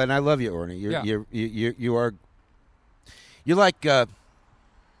 and I love you, Orny. You are. You're like. It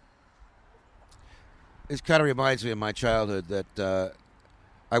kind of reminds me of my childhood that.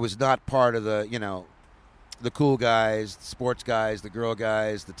 I was not part of the cool guys, the sports guys, the girl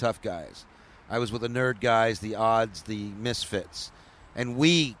guys, the tough guys. I was with the nerd guys, the odds, the misfits. And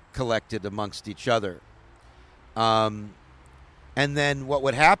we collected amongst each other. And then what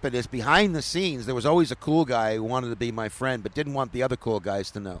would happen is behind the scenes, there was always a cool guy who wanted to be my friend but didn't want the other cool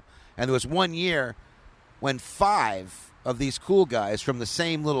guys to know. And there was one year when 5 of these cool guys from the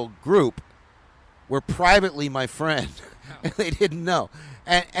same little group were privately my friend. And they didn't know.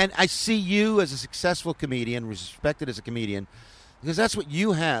 And I see you as a successful comedian, respected as a comedian, because that's what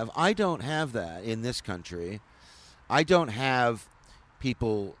you have. I don't have that in this country. I don't have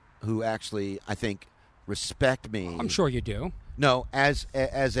people who actually, I think, respect me. I'm sure you do. No, I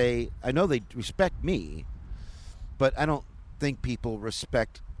know they respect me, but I don't think people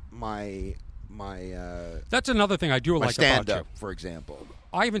respect my That's another thing I do like stand-up, about you. For example.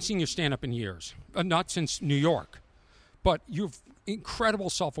 I haven't seen your stand-up in years, not since New York. But you've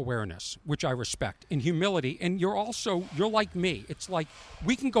incredible self-awareness, which I respect, and humility. And you're like me. It's like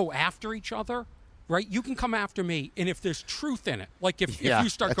we can go after each other, right? You can come after me, and if there's truth in it, like if you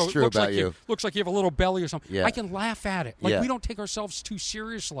start going, looks like you have a little belly or something, I can laugh at it. Like we don't take ourselves too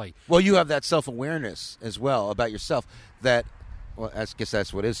seriously. Well, you have that self-awareness as well about yourself that. Well, I guess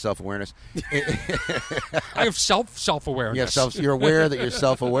that's what is self-awareness. I have self-awareness. Yeah, you're aware that you're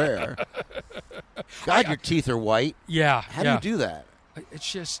self-aware. God, your teeth are white. Yeah. How do you do that?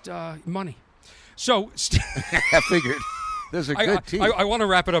 It's just money. So I figured. Those are good teeth. I want to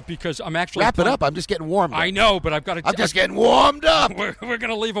wrap it up because I'm actually... Wrap it up. I'm just getting warmed up. I know, but I've got to... I'm just getting warmed up. We're going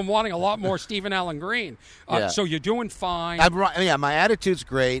to leave them wanting a lot more Stephen Allen Green. So you're doing fine. My attitude's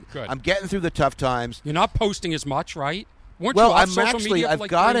great. Good. I'm getting through the tough times. You're not posting as much, right? I've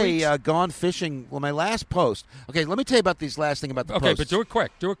got a gone fishing. Well, my last post. Okay, let me tell you about these last thing about the posts. Okay, but do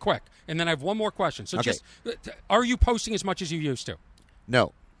it quick. And then I have one more question. So are you posting as much as you used to?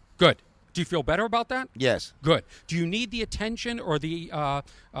 No. Good. Do you feel better about that? Yes. Good. Do you need the attention or the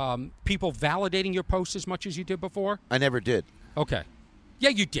people validating your posts as much as you did before? I never did. Okay. Yeah,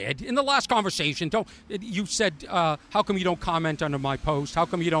 you did. In the last conversation, you said, how come you don't comment under my post? How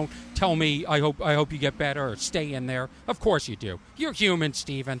come you don't tell me, I hope you get better or stay in there? Of course you do. You're human,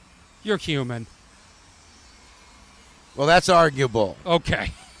 Stephen. You're human. Well, that's arguable.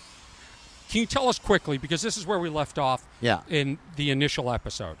 Okay. Can you tell us quickly, because this is where we left off in the initial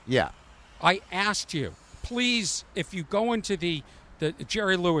episode. Yeah. I asked you, please, if you go into the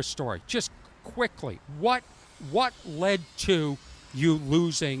Jerry Lewis story, just quickly, what led to you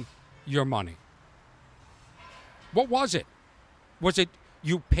losing your money? What was it? Was it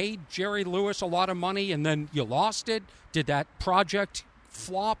you paid Jerry Lewis a lot of money and then you lost it? Did that project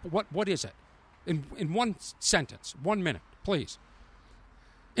flop? What is it? In one sentence, 1 minute, please.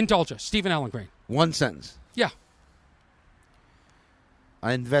 Indulge us. Stephen Allen Green. One sentence. Yeah.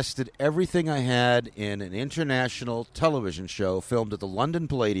 I invested everything I had in an international television show filmed at the London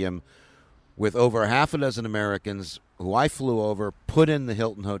Palladium with over 6 Americans who I flew over, put in the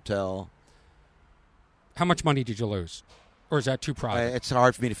Hilton Hotel. How much money did you lose? Or is that too private? It's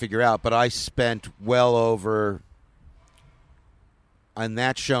hard for me to figure out, but I spent well over, on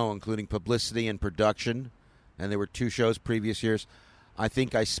that show, including publicity and production, and there were 2 shows previous years, I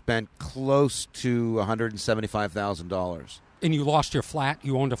think I spent close to $175,000. And you lost your flat?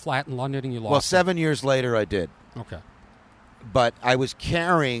 You owned a flat in London and you lost Well, it? 7 years later, I did. Okay. But I was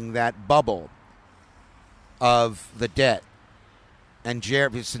carrying that bubble of the debt. And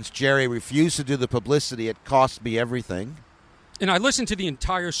since Jerry refused to do the publicity, it cost me everything. And I listened to the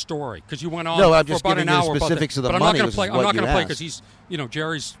entire story because you went on No, I'm for just about giving an you hour. the specifics of the but money. I'm not going to play asked. because he's,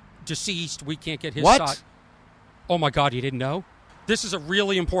 Jerry's deceased. We can't get his What? side. Oh, my God, you didn't know? This is a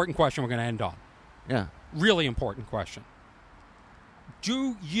really important question we're going to end on. Yeah. Really important question.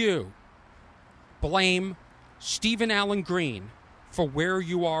 Do you blame Stephen Allen Green for where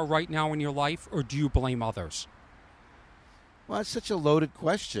you are right now in your life, or do you blame others? Well, that's such a loaded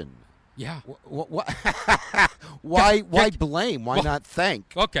question. Yeah. Why blame? Why not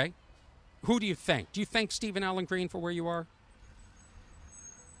thank? Okay. Who do you thank? Do you thank Stephen Allen Green for where you are?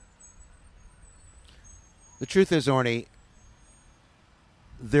 The truth is, Orny,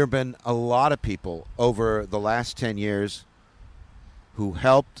 there have been a lot of people over the last 10 years who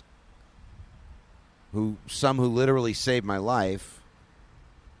helped, some who literally saved my life,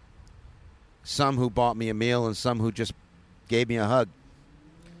 some who bought me a meal, and some who just gave me a hug,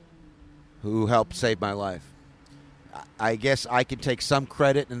 who helped save my life. I guess I can take some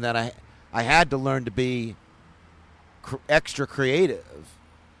credit in that I had to learn to be extra creative,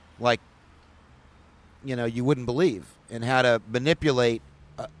 like, you wouldn't believe, and how to manipulate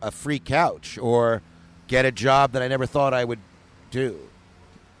a free couch or get a job that I never thought I would do.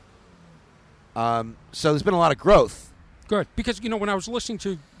 So there's been a lot of growth. Good. Because, when I was listening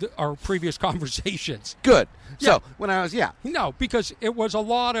to our previous conversations. Good. Yeah. So when I was, No, because it was a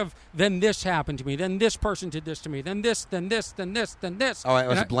lot of, then this happened to me, then this person did this to me, then this, then this, then this, then this. Oh, I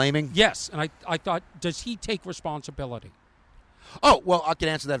was blaming? Yes. And I thought, does he take responsibility? Oh, well, I can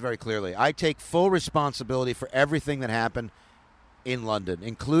answer that very clearly. I take full responsibility for everything that happened in London,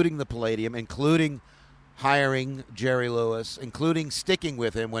 including the Palladium, including hiring Jerry Lewis, including sticking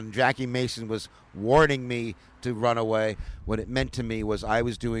with him when Jackie Mason was warning me to run away. What it meant to me was I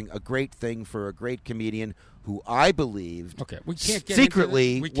was doing a great thing for a great comedian who I believed we can't get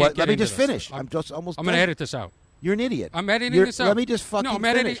secretly. Into this. Let me just finish. I'm just almost I'm done. going to edit this out. You're an idiot. I'm editing this out. Let me just fucking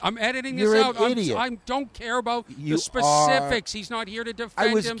finish. I'm editing You're this out. An idiot. I don't care about You the specifics. He's not here to defend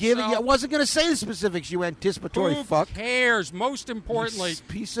I was himself. giving you. I wasn't going to say the specifics. You anticipatory Who fuck. cares? Most importantly, You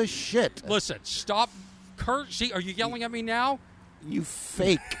piece of shit. listen. Stop. See, are you yelling at me now? You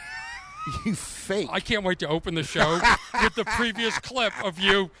fake. You fake. I can't wait to open the show with the previous clip of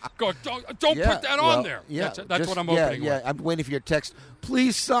you going, don't put that on there. Yeah, that's what I'm opening with. I'm waiting for your text.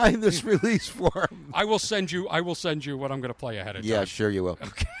 Please sign this release form. I will send you what I'm going to play ahead of time. Yeah, sure you will.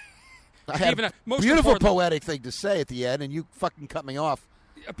 Okay. I had Even, a most beautiful importantly- poetic thing to say at the end, and you fucking cut me off.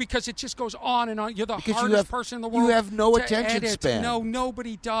 Because it just goes on and on. You're the Because hardest person in the world. you have no to attention edit. span. No,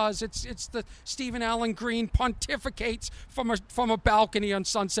 nobody does. It's the Stephen Allen Green pontificates from a balcony on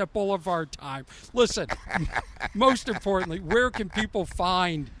Sunset Boulevard time. Listen, most importantly, where can people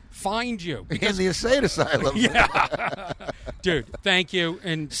find you? In the insane asylum. Yeah, dude. Thank you.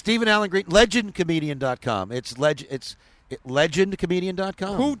 And Stephen Allen Green, legendcomedian.com. It's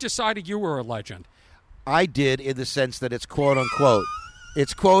legendcomedian.com. who decided you were a legend? I did, in the sense that it's quote unquote.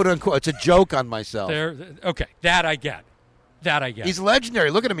 It's quote unquote. It's a joke on myself. Okay, that I get. He's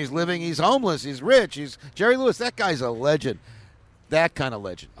legendary. Look at him. He's living. He's homeless. He's rich. He's Jerry Lewis. That guy's a legend. That kind of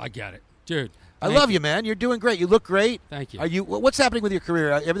legend. I get it, dude. I love you, man. You're doing great. You look great. Thank you. Are you? What's happening with your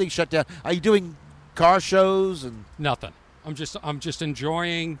career? Everything's shut down. Are you doing car shows and nothing? I'm just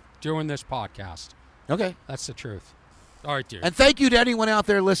enjoying doing this podcast. Okay, that's the truth. All right, dude. And thank you to anyone out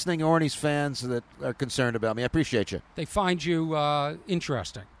there listening, Orny's fans that are concerned about me. I appreciate you. They find you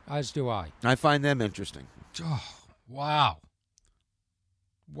interesting, as do I. I find them interesting. Oh, wow.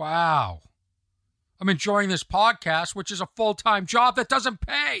 I'm enjoying this podcast, which is a full-time job that doesn't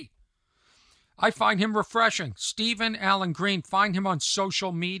pay. I find him refreshing. Stephen Allen Green, find him on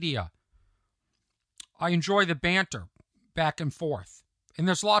social media. I enjoy the banter back and forth. And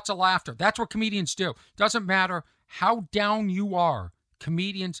there's lots of laughter. That's what comedians do. Doesn't matter how down you are,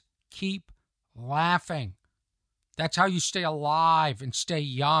 comedians keep laughing. That's how you stay alive and stay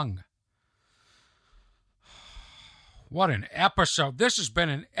young. What an episode. This has been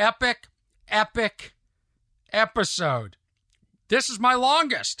an epic episode. This is my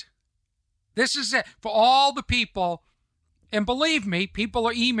longest. This is it. For all the people, and believe me, people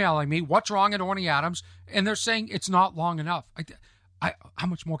are emailing me, what's wrong at Orny Adams, and they're saying it's not long enough. How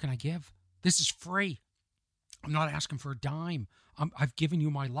much more can I give? This is free. I'm not asking for a dime. I've given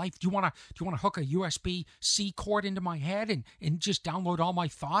you my life. Do you want to hook a USB-C cord into my head and just download all my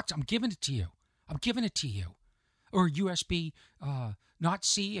thoughts? I'm giving it to you. or USB not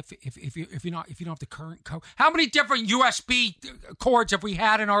C if you don't have the current code. How many different USB cords have we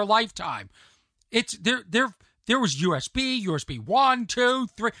had in our lifetime? It's there was USB 1, 2,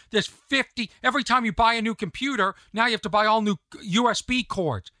 3. There's 50. Every time you buy a new computer, now you have to buy all new USB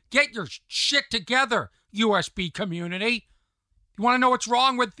cords. Get your shit together, USB community. You want to know what's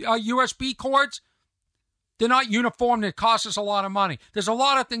wrong with USB cords? They're not uniform. It costs us a lot of money. There's a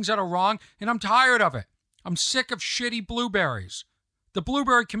lot of things that are wrong, and I'm tired of it. I'm sick of shitty blueberries. The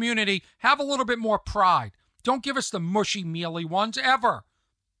blueberry community, have a little bit more pride. Don't give us the mushy, mealy ones ever.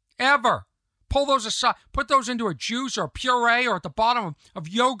 Ever. Pull those aside. Put those into a juice or a puree or at the bottom of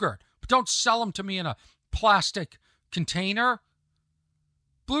yogurt. But don't sell them to me in a plastic container.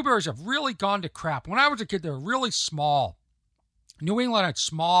 Blueberries have really gone to crap. When I was a kid, they were really small. New England had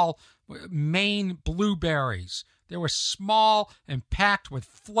small Maine blueberries. They were small and packed with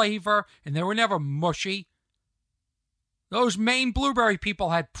flavor, and they were never mushy. Those Maine blueberry people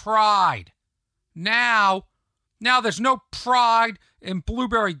had pride. Now there's no pride in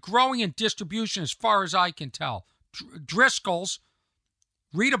blueberry growing and distribution as far as I can tell. Driscoll's,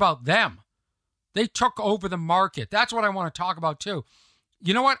 read about them. They took over the market. That's what I want to talk about too.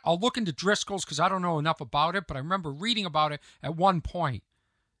 You know what? I'll look into Driscoll's because I don't know enough about it, but I remember reading about it at one point.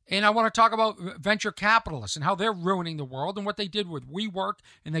 And I want to talk about venture capitalists and how they're ruining the world and what they did with WeWork,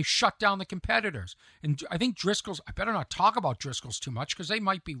 and they shut down the competitors. And I think Driscoll's, I better not talk about Driscoll's too much because they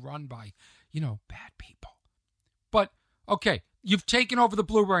might be run by, bad people. But, okay, you've taken over the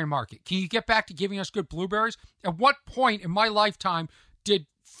blueberry market. Can you get back to giving us good blueberries? At what point in my lifetime did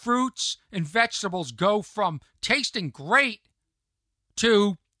fruits and vegetables go from tasting great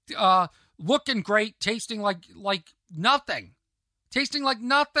to looking great, tasting like nothing? Tasting like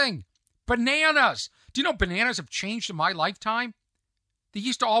nothing. Bananas. Do you know bananas have changed in my lifetime? They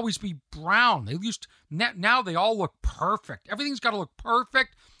used to always be brown. Now they all look perfect. Everything's got to look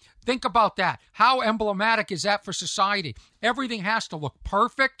perfect. Think about that. How emblematic is that for society? Everything has to look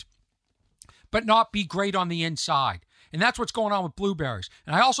perfect, but not be great on the inside. And that's what's going on with blueberries.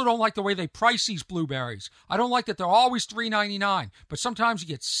 And I also don't like the way they price these blueberries. I don't like that they're always $3.99. But sometimes you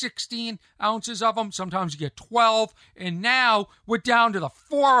get 16 ounces of them. Sometimes you get 12. And now we're down to the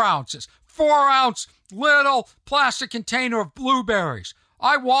 4 ounces. 4-ounce little plastic container of blueberries.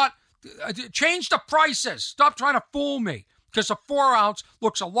 I want... change the prices. Stop trying to fool me. Because the 4-ounce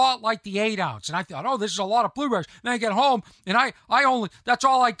looks a lot like the 8-ounce. And I thought, oh, this is a lot of blueberries. Then I get home, and I only, that's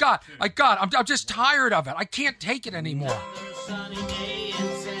all I got. I'm just tired of it. I can't take it anymore.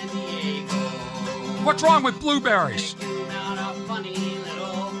 What's wrong with blueberries?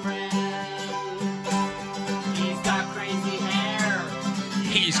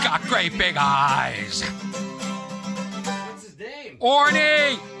 He's got great big eyes. What's his name?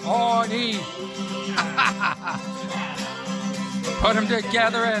 Orny. Put them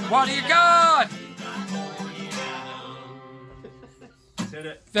together and what do you got?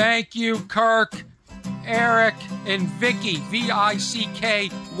 Thank you, Kirk, Eric, and Vicky,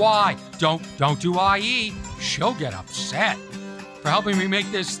 V-I-C-K-Y. Don't do I-E. She'll get upset for helping me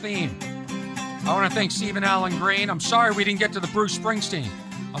make this theme. I want to thank Stephen Allen Green. I'm sorry we didn't get to the Bruce Springsteen.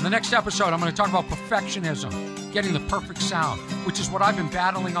 On the next episode, I'm going to talk about perfectionism, getting the perfect sound, which is what I've been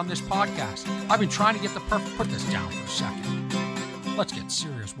battling on this podcast. I've been trying to get the perfect... Put this down for a second. Let's get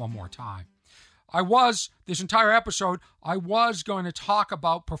serious one more time. This entire episode, I was going to talk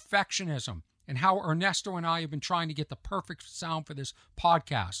about perfectionism and how Ernesto and I have been trying to get the perfect sound for this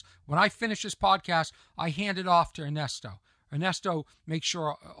podcast. When I finish this podcast, I hand it off to Ernesto. Ernesto makes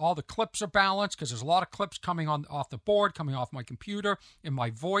sure all the clips are balanced because there's a lot of clips coming off the board, coming off my computer in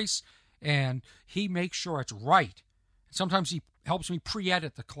my voice, and he makes sure it's right. Sometimes he helps me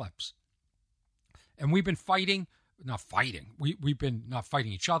pre-edit the clips. And we've been fighting... We've been not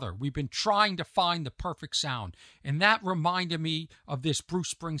fighting each other. We've been trying to find the perfect sound. And that reminded me of this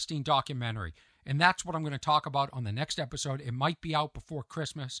Bruce Springsteen documentary. And that's what I'm going to talk about on the next episode. It might be out before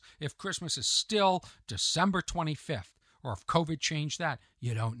Christmas. If Christmas is still December 25th, or if COVID changed that,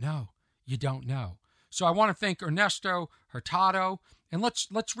 you don't know. You don't know. So I want to thank Ernesto Hurtado. And let's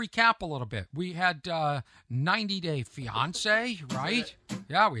recap a little bit. We had 90 Day Fiance, right?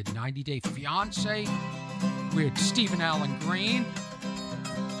 Yeah, we had 90 Day Fiance. We had Stephen Allen Green.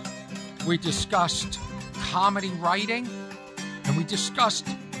 We discussed comedy writing. And we discussed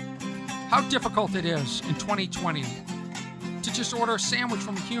how difficult it is in 2020 to just order a sandwich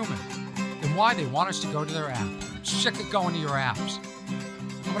from a human and why they want us to go to their app. I'm sick of going to your apps.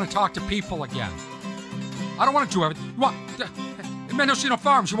 I want to talk to people again. I don't want to do everything. In Mendocino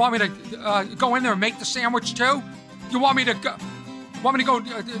Farms, you want me to go in there and make the sandwich too? You want me to go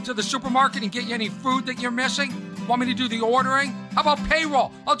to the supermarket and get you any food that you're missing? Want me to do the ordering? How about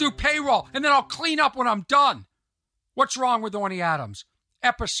payroll? I'll do payroll, and then I'll clean up when I'm done. What's Wrong with Orny Adams?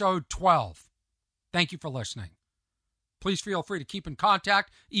 Episode 12. Thank you for listening. Please feel free to keep in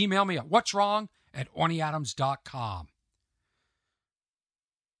contact. Email me at what'swrong@ornyadams.com.